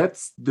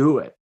 let's do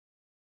it.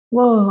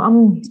 Well,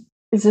 I'm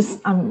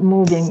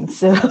moving.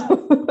 So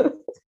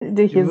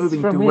You're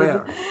moving to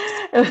where?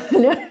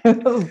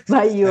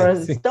 By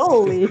your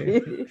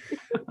story.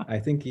 I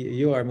think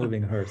you are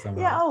moving her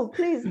somewhere. Yeah. Oh,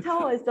 please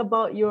tell us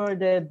about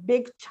the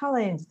big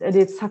challenge,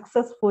 the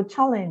successful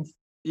challenge.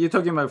 You're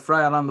talking about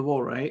Fly Around the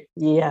Wall, right?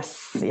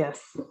 Yes.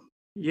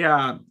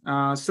 Yeah.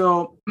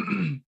 So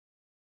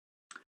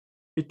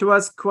it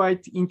was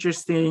quite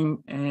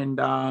interesting, and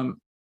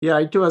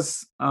it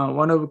was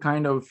one of a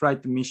kind of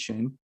flight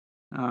mission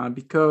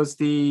because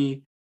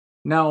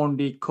now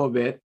only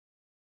COVID.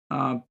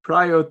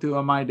 Prior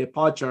to my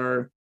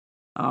departure,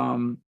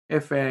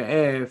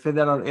 FAA,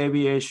 Federal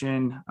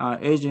Aviation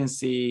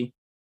Agency,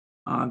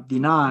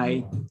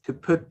 denied to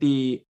put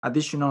the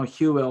additional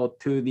fuel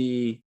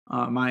to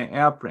my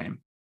airplane.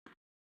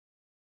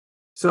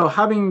 So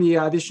having the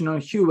additional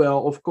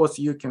fuel, of course,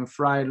 you can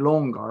fly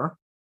longer,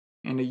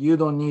 and you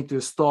don't need to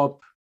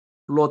stop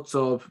lots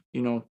of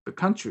the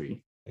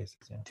country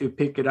to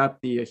pick it up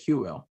the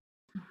fuel.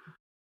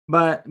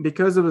 But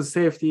because of the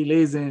safety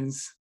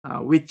reasons,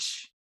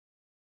 which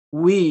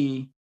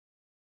we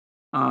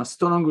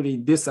strongly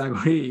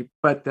disagree,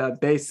 but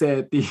they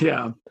said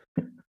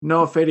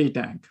no ferry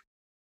tank.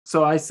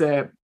 So I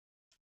said,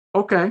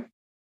 okay,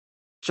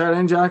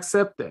 challenge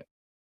accepted.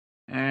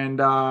 And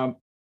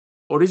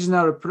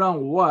original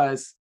plan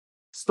was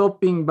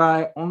stopping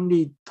by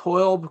only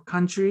 12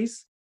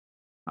 countries,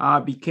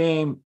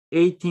 became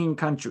 18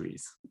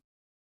 countries.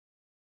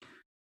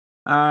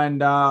 And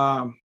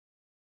that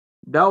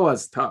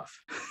was tough.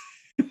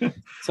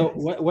 So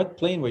what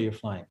plane were you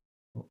flying?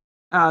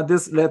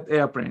 This red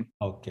airplane.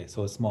 Okay,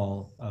 so a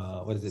small,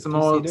 what is it?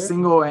 Small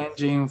single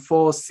engine,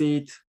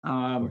 4-seat.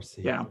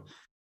 Yeah.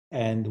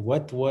 And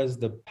what was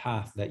the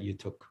path that you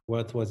took?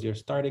 What was your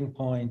starting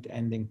point,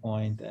 ending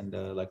point, and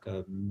what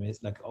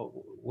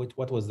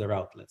was the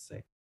route? Let's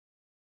say.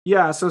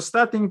 Yeah. So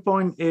starting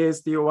point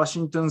is the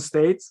Washington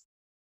State,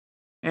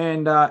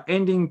 and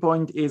ending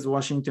point is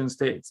Washington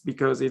State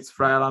because it's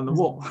Fly Around the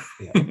Wall.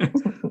 Yeah.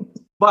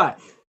 But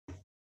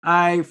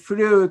I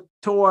flew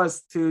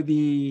towards to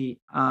the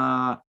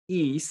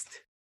east.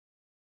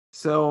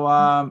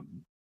 So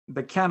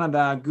the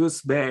Canada,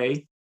 Goose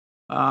Bay,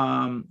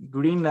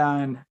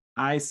 Greenland,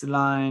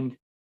 Iceland,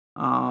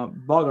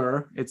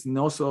 Bugger, it's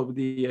north of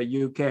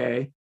the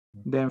UK.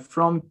 Then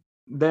from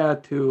there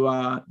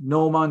to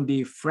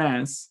Normandy,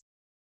 France,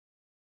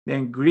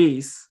 then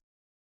Greece,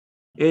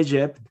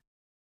 Egypt,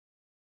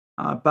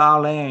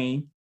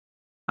 Bahrain,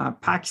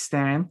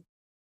 Pakistan,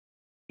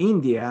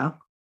 India,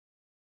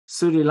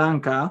 Sri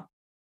Lanka,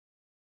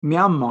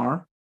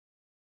 Myanmar,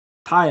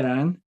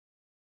 Thailand,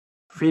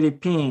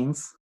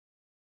 Philippines,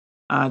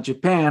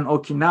 Japan,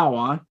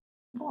 Okinawa,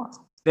 Wow.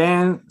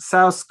 then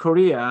South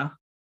Korea,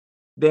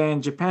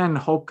 then Japan,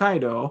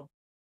 Hokkaido,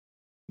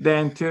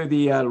 then to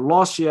the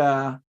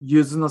Russia,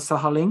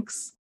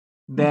 Yuzhno-Sahalinsk,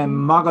 then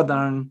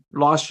Magadan,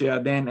 Russia,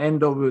 then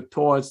end over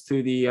towards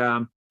to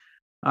the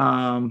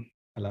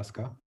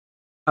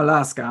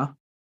Alaska,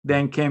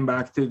 then came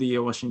back to the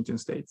Washington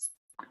States.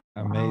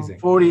 Amazing.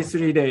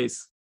 43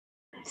 days.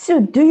 So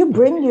do you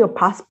bring your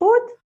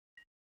passport?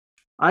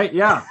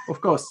 Yeah,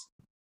 of course.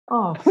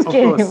 Oh,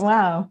 okay. course.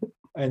 Wow.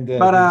 And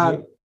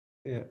But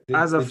did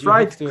as a you have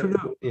flight to-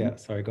 crew. Yeah,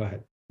 sorry, go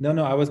ahead.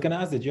 No, I was going to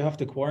ask, did you have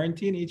to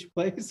quarantine each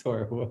place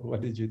or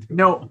what did you do?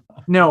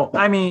 No.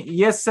 I mean,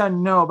 yes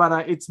and no,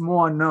 but it's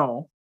more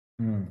no.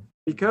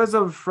 Because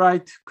of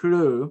flight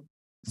crew.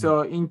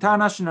 So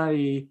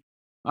internationally,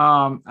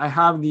 I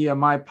have the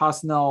my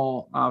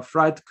personal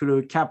flight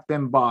crew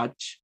captain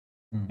badge,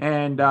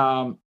 and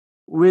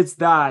with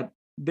that,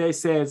 they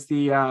say it's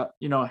the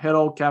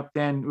hello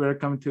captain,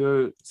 welcome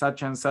to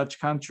such and such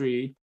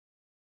country,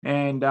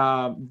 and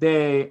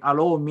they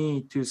allow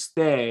me to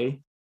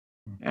stay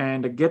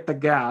and get the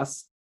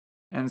gas,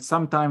 and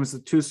sometimes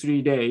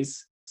 2-3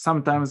 days,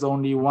 sometimes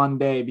only 1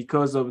 day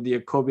because of the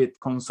COVID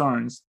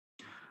concerns,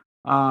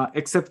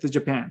 except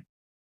Japan.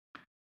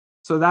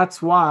 So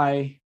that's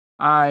why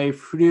I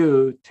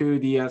flew to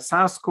the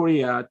South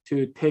Korea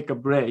to take a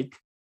break.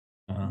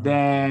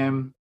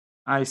 Then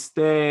I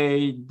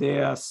stayed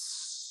there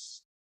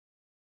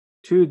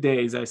 2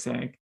 days, I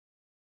think.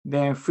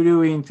 Then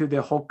flew into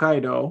the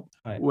Hokkaido,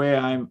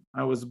 where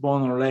I was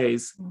born and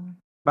raised.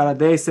 But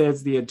they said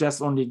it's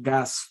just only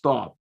gas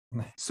stop.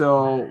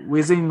 So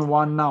within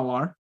 1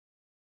 hour.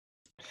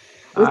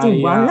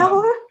 Within 1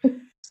 hour?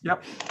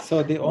 Yep.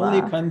 So the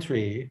only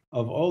country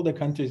of all the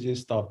countries you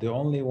stopped, the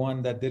only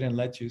one that didn't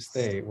let you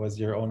stay was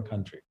your own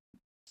country.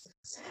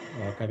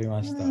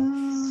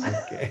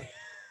 Okay.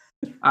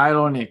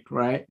 Ironic,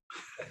 right?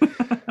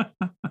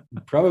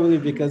 Probably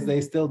because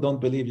they still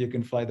don't believe you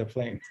can fly the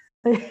plane.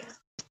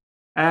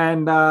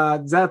 And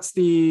that's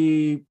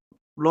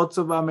lots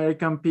of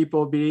American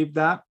people believe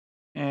that,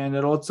 and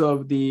lots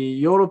of the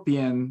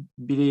European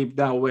believe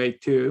that way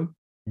too.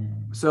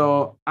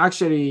 So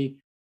actually,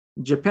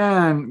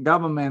 Japan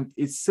government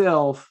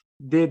itself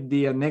did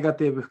the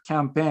negative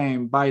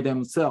campaign by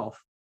themselves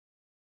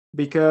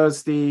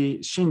because the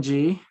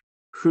Shinji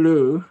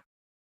flew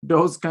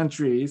those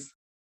countries,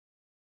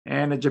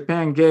 and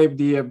Japan gave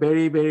the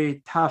very,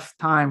 very tough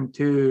time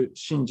to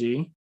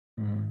Shinji.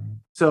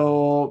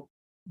 So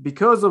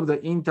because of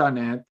the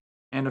internet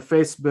and the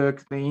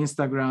Facebook, the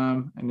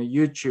Instagram, and the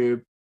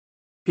YouTube,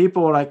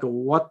 people are like,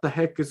 what the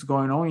heck is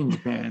going on in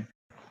Japan?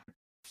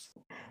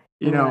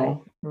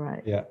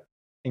 Right. Yeah.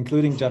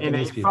 Including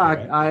Japanese people. In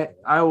fact, right?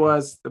 I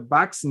was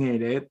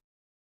vaccinated,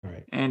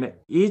 right. And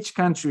each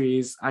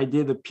countries I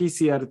did a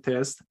PCR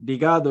test,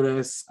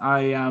 regardless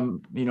I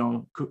am,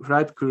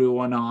 flight crew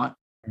or not.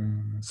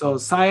 So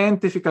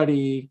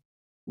scientifically,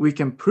 we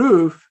can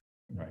prove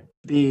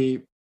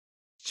the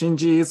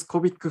Shinji is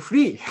COVID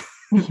free.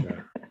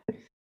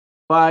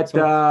 But so,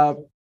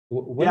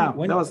 that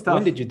was tough.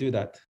 When did you do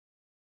that?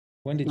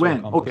 When did you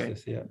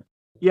accomplish this?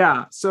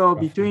 Yeah. So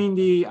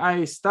roughly.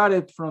 I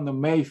started from the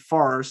May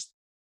 1st,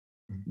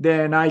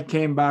 then I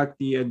came back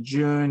the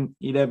June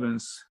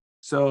 11th.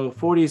 So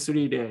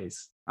 43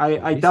 days.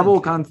 I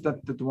double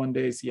counted 1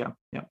 days. Yeah.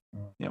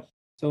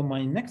 So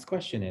my next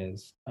question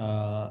is,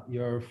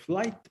 your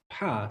flight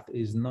path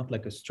is not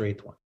like a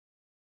straight one.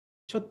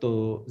 ちょっ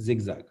と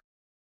zigzag.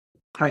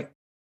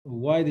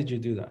 Why did you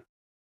do that?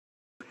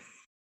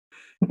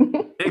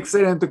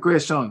 Excellent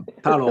question,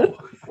 Taro.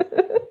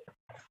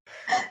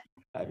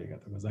 ありが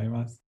とうござい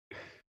ます。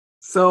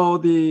So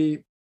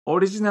the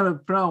original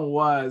plan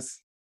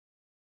was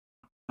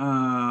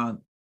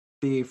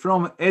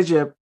from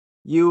Egypt,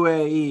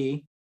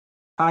 UAE,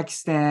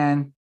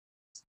 Pakistan,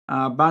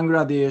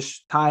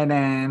 Bangladesh,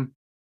 Thailand,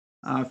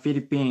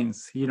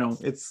 Philippines.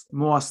 It's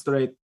more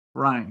straight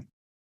line.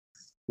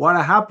 What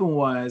happened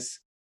was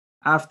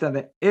after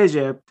the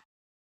Egypt,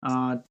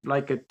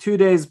 like 2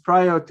 days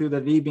prior to the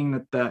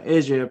leaving the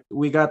Egypt,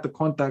 we got the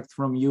contact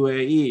from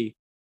UAE.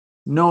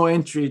 No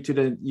entry to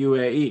the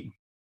UAE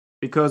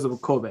because of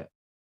COVID.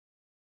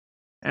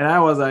 And I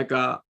was like,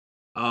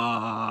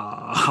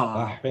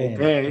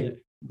 okay.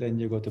 Then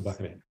you go to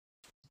Bahrain.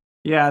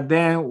 Yeah,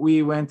 then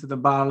we went to the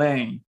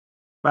Bahrain.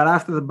 But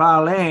after the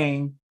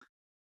Bahrain,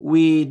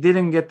 we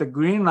didn't get the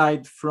green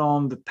light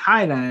from the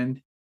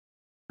Thailand.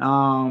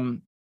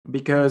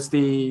 because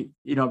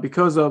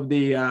because of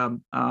the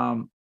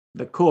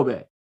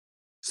COVID.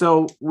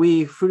 So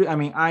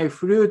I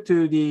flew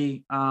to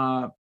the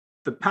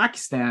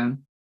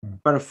Pakistan,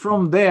 but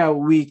from there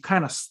we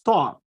kind of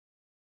stopped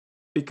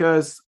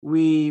because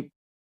we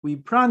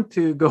planned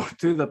to go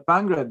to the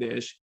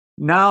Bangladesh.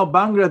 Now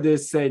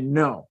Bangladesh said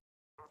no,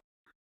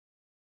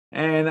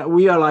 and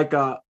we are like,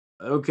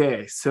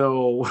 okay,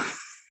 so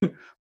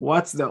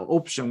what's the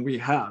option we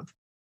have?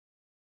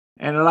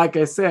 And like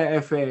I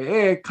said,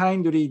 FAA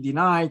kindly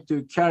denied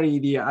to carry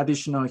the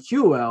additional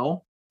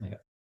fuel. Yeah.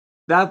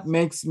 That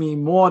makes me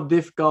more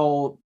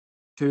difficult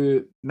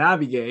to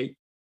navigate,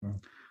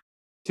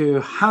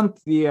 to hunt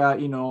the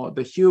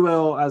the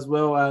fuel as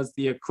well as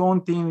the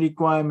quarantine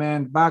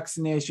requirement,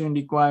 vaccination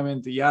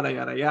requirement, yada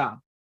yada yada.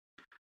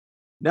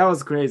 That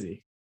was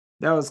crazy.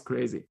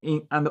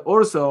 And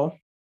also,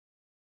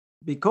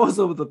 because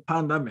of the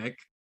pandemic,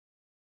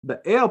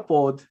 the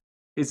airport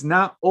is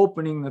not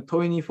opening the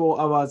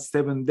 24 hours,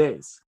 7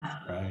 days.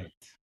 Right.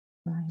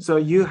 So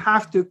you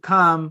have to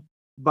come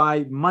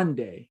by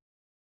Monday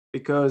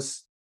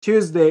because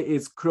Tuesday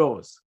is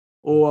closed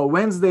or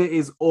Wednesday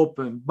is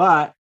open,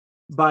 but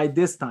by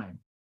this time.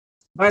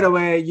 By the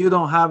way, you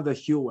don't have the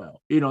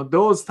fuel.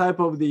 Those type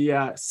of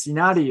the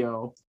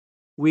scenario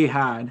we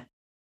had.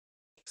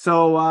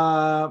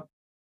 So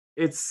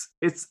it's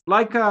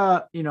like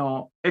a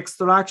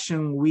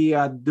extraction we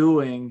are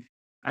doing.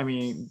 I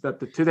mean, that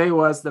today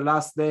was the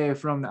last day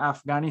from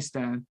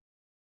Afghanistan,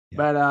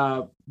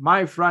 but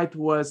my flight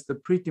was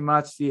pretty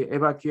much the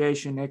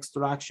evacuation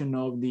extraction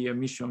of the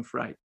mission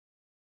flight.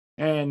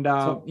 And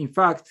in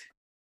fact,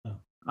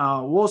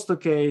 worst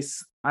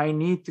case, I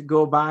need to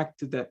go back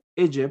to the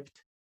Egypt,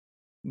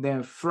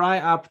 then fly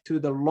up to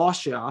the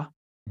Russia,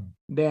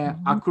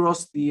 then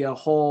across the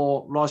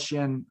whole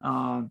Russian,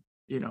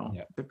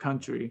 the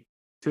country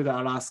to the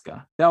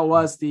Alaska. That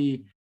was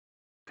the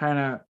kind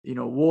of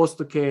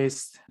worst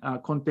case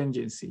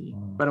contingency.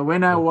 But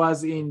when I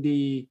was in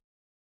the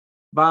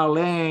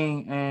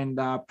Bahrain and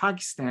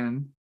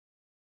Pakistan,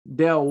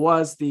 there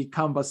was the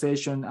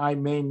conversation I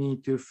may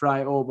need to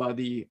fly over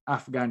the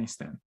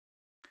Afghanistan.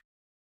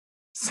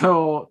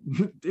 So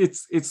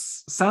it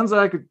sounds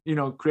like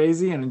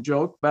crazy and a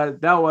joke,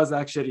 but that was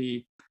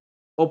actually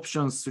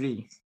option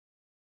 3.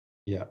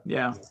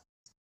 Yeah.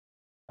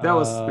 That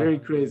was very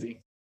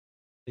crazy.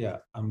 Yeah,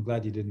 I'm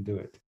glad you didn't do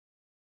it.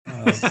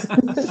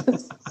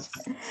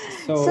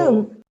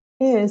 So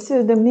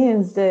that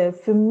means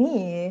that for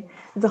me,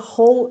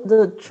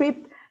 the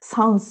trip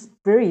sounds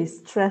very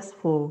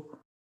stressful.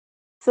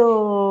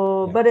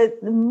 So, but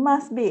it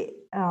must be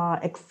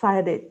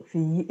exciting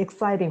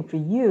for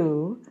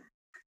you.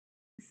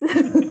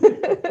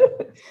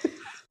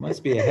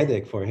 Must be a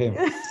headache for him.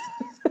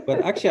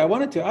 But actually, I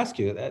wanted to ask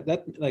you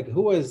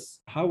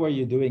how were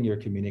you doing your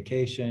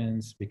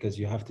communications? Because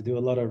you have to do a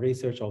lot of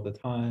research all the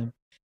time.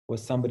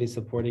 Was somebody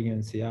supporting you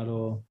in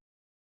Seattle?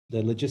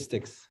 The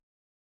logistics.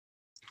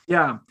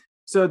 Yeah.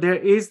 So there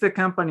is the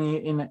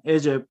company in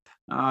Egypt,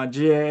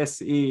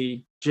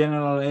 GASE,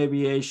 General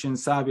Aviation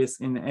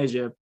Service in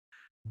Egypt,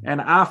 and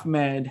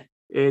Ahmed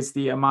is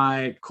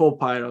my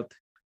co-pilot.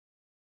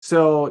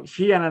 So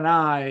he and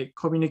I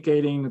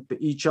communicating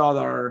with each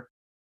other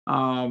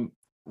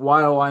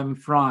while I'm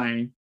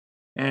flying,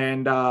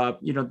 and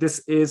this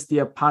is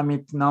the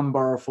permit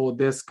number for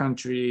this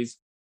countries,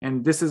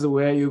 and this is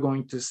where you're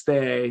going to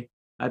stay.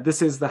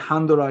 This is the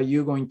handler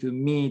you're going to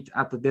meet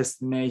at the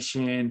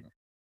destination.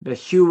 The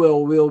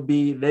fuel will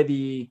be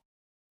ready,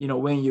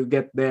 when you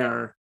get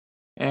there.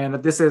 And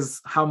this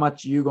is how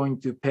much you're going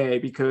to pay,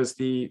 because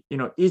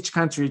each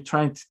country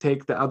trying to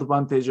take the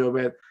advantage of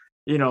it.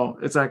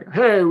 It's like,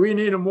 hey, we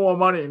need more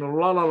money.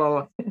 La la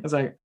la. It's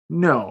like,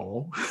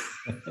 no.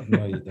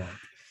 No, you don't.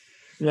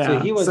 Yeah. So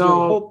he was your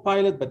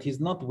co-pilot, but he's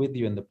not with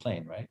you in the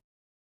plane, right?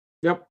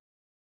 Yep.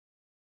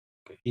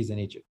 He's in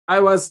Egypt. I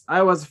was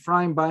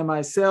flying by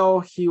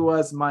myself. He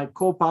was my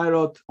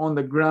co-pilot on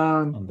the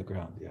ground. On the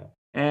ground, yeah.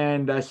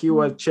 And he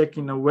was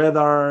checking the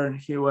weather.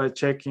 He was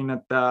checking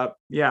at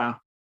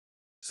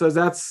So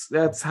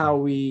that's how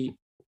we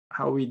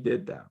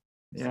did that.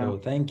 Yeah. So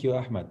thank you,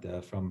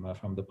 Ahmed,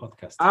 from the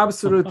podcast.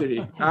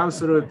 Absolutely.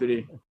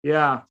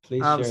 Yeah.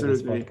 Please share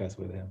this podcast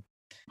with him.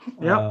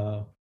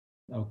 Yeah.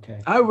 Okay.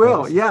 I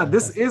will. Yeah.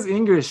 This is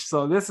English,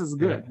 so this is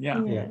good.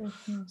 Yeah.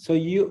 So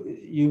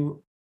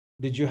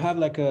did you have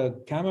like a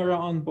camera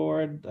on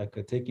board, like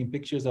taking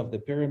pictures of the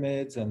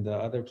pyramids and the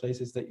other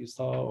places that you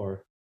saw,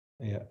 or?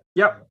 Yeah.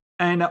 Yep.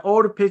 And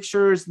all the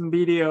pictures and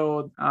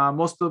video,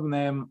 most of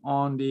them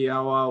on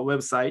our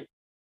website.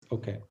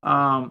 Okay.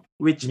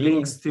 Which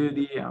links to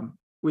the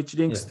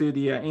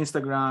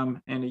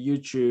Instagram and the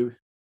YouTube,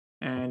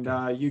 and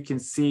you can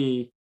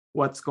see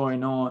what's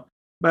going on.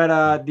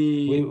 But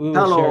we will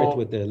share it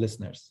with the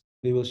listeners.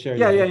 We will share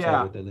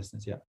it with the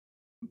listeners. Yeah.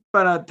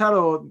 But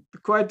Taro,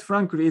 quite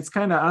frankly, it's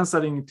kind of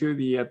answering to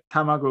the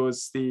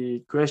Tamago's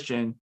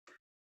question.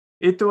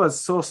 It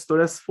was so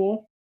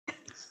stressful.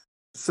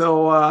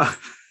 So I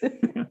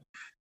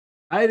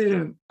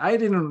didn't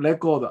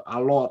record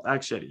a lot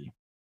actually,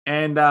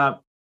 and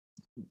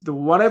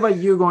whatever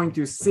you're going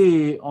to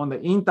see on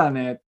the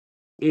internet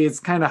is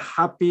kind of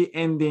happy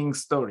ending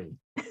story.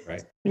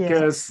 Right.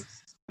 Because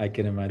I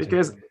can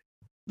imagine.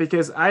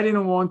 Because I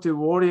didn't want to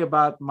worry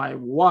about my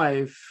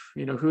wife,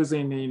 who's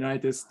in the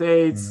United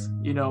States,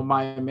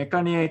 my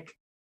mechanic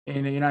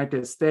in the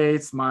United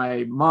States,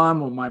 my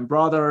mom or my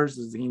brothers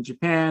is in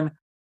Japan,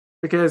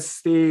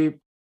 because I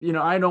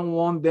don't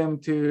want them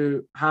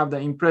to have the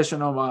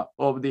impression of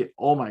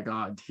oh my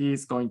God,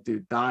 he's going to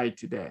die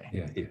today.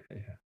 Yeah.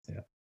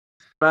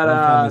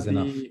 But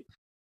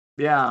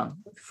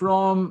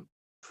from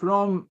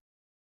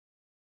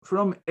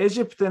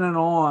Egypt and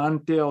on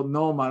until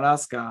Nome,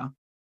 Alaska,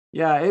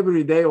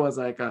 every day was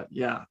like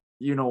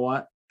you know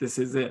what? This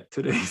is it.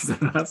 Today is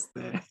the last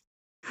day.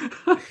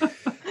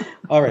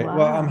 All right. Wow.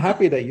 Well, I'm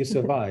happy that you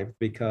survived,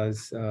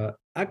 because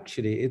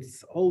actually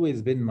it's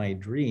always been my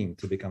dream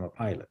to become a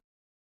pilot.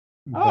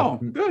 Oh,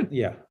 good.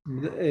 Yeah,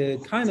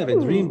 kind of a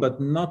dream, but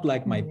not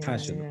like my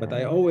passion. But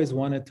I always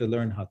wanted to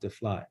learn how to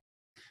fly.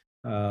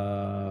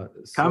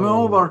 Come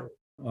over.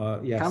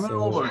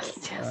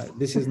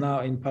 This is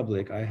now in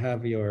public. I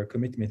have your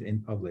commitment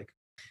in public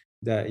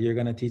that you're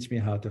going to teach me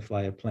how to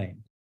fly a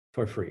plane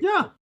for free.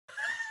 Yeah.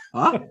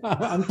 Huh?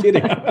 I'm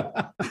kidding.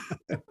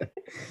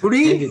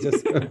 Free?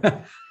 Just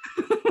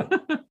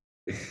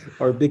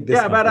or big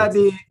discount.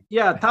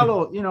 Yeah, but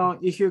Taro,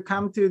 if you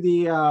come to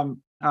the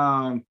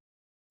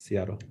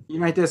Seattle,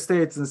 United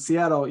States and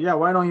Seattle,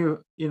 why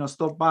don't you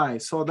stop by,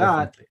 so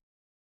that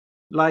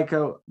like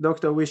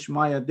Dr. Wish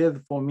Maya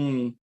did for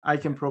me, I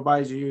can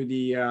provide you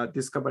the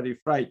discovery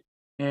flight,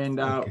 and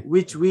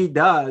which we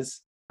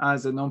does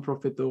as a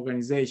nonprofit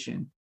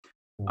organization,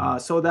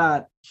 so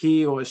that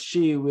he or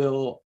she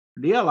will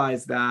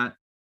realize that,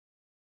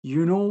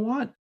 you know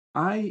what,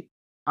 I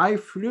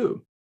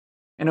flew,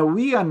 and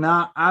we are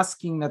not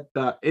asking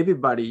that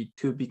everybody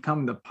to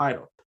become the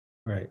pilot.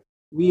 Right.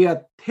 We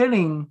are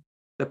telling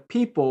the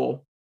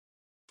people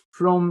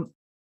from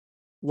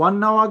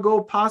 1 hour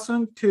ago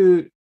person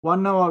to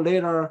 1 hour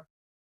later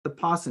the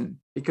person,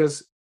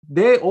 because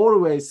they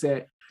always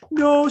say,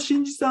 no,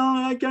 Shinji-san,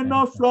 I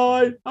cannot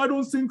fly. I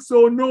don't think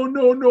so. No.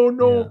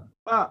 Yeah.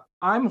 But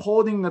I'm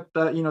holding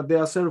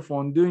their cell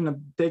phone,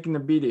 taking the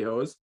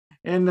videos,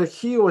 and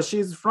he or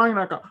she's flying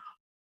like,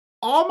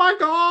 oh my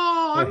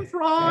God, I'm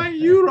flying.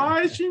 You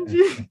right,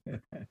 Shinji?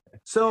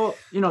 So,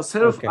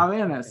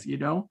 self-awareness,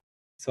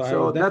 So I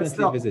will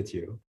definitely visit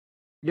you.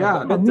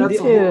 Yeah, me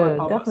too,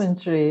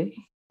 definitely.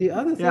 The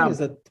other thing is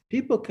that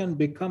people can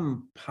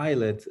become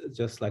pilots,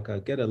 just like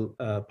get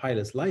a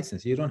pilot's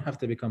license. You don't have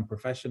to become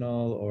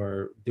professional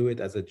or do it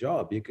as a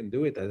job. You can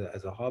do it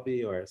as a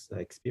hobby or as an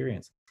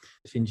experience.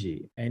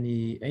 Shinji,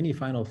 any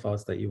final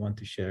thoughts that you want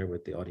to share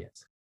with the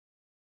audience?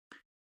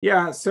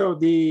 Yeah, so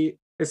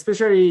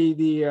especially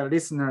the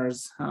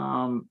listeners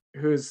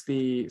who's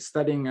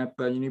studying at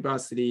the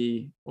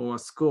university or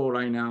school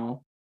right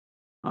now,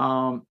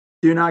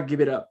 do not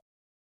give it up.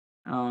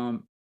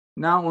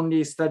 Not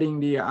only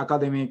studying the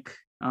academic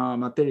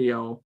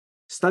material,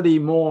 study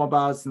more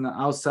about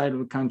outside of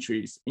the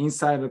countries,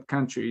 inside of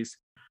countries,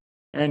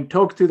 and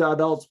talk to the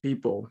adult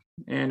people,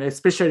 and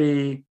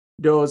especially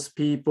those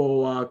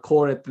people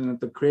call it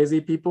the crazy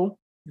people,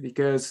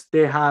 because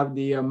they have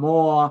the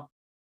more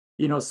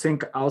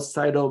think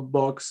outside of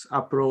box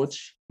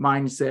approach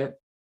mindset.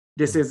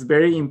 This is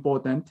very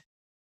important.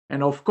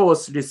 And of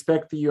course,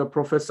 respect your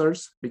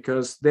professors,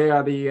 because they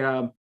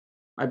are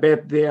I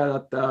bet they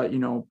are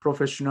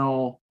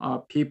professional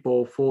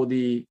people for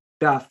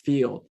that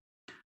field.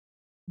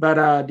 But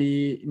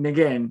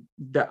again,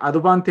 the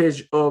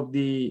advantage of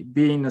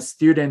being a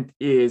student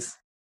is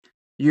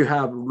you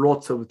have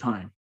lots of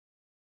time.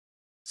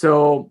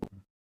 So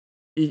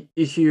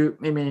if you're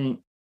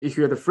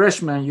the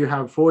freshman, you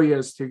have 4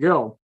 years to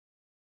go.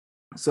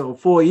 So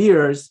 4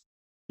 years,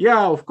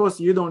 of course,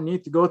 you don't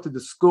need to go to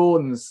the school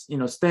and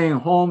staying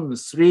home and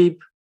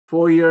sleep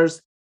 4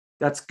 years.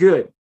 That's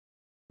good.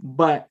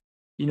 But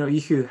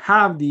if you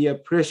have the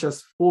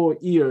precious 4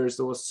 years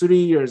or 3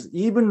 years,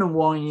 even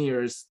 1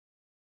 years,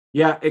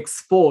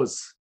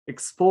 exposed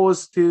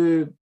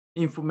to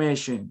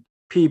information,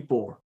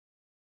 people,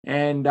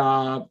 and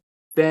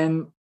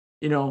then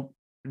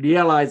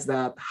realize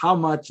that how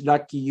much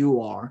lucky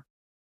you are,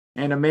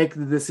 and make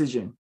the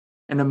decision,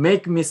 and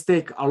make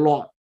mistake a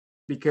lot,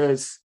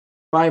 because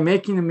by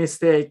making a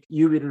mistake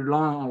you will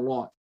learn a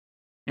lot,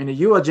 and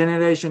your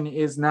generation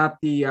is not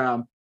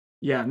the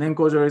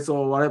Nenkojoris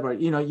or whatever.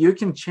 You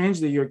can change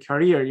your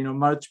career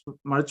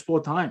multiple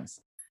times.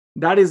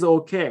 That is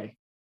okay.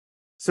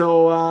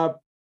 So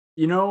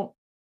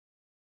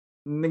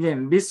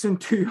again, listen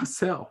to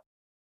yourself,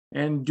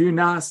 and do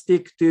not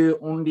stick to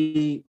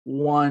only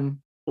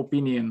one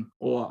opinion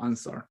or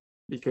answer,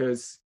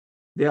 because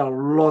there are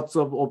lots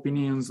of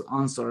opinions,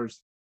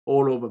 answers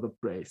all over the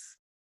place.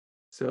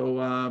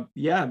 So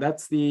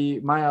that's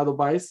my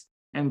advice.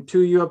 And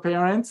to your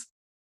parents,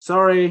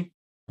 sorry,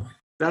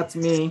 that's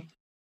me,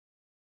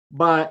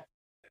 but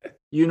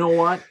you know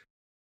what,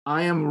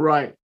 I am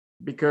right,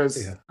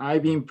 because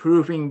I've been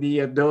proving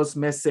those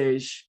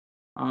message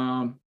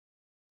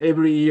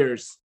every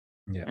years.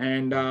 Yeah.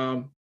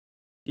 And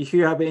if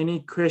you have any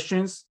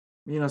questions,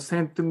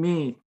 send to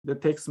me the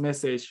text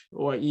message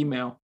or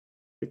email,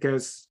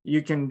 because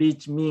you can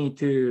reach me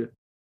to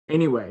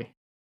anyway.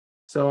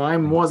 So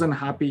I'm more than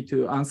happy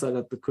to answer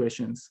the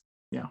questions.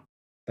 Yeah.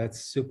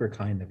 That's super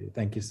kind of you.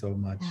 Thank you so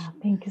much. Yeah,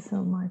 thank you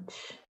so much.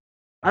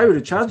 I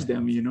will charge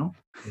them,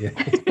 Yeah.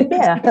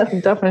 Yeah,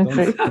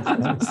 definitely.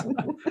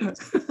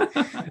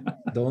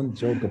 Don't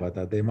joke about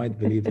that. They might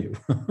believe you.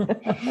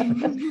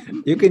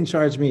 You can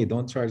charge me.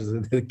 Don't charge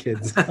the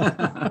kids.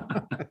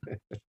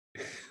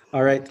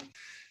 All right.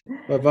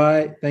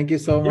 Bye-bye. Thank you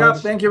so much. Yeah,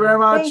 thank you very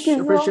much. Thank you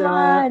so Appreciate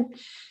much. it.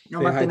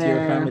 Say hi to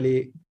your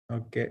family.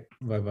 Okay.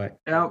 Bye-bye.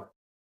 Yeah.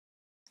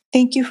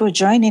 Thank you for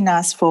joining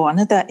us for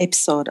another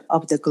episode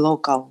of The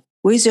Glocal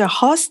with your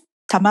host,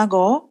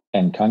 Tamago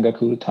And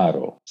Kangaku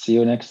Taro. See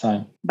you next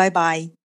time. Bye-bye.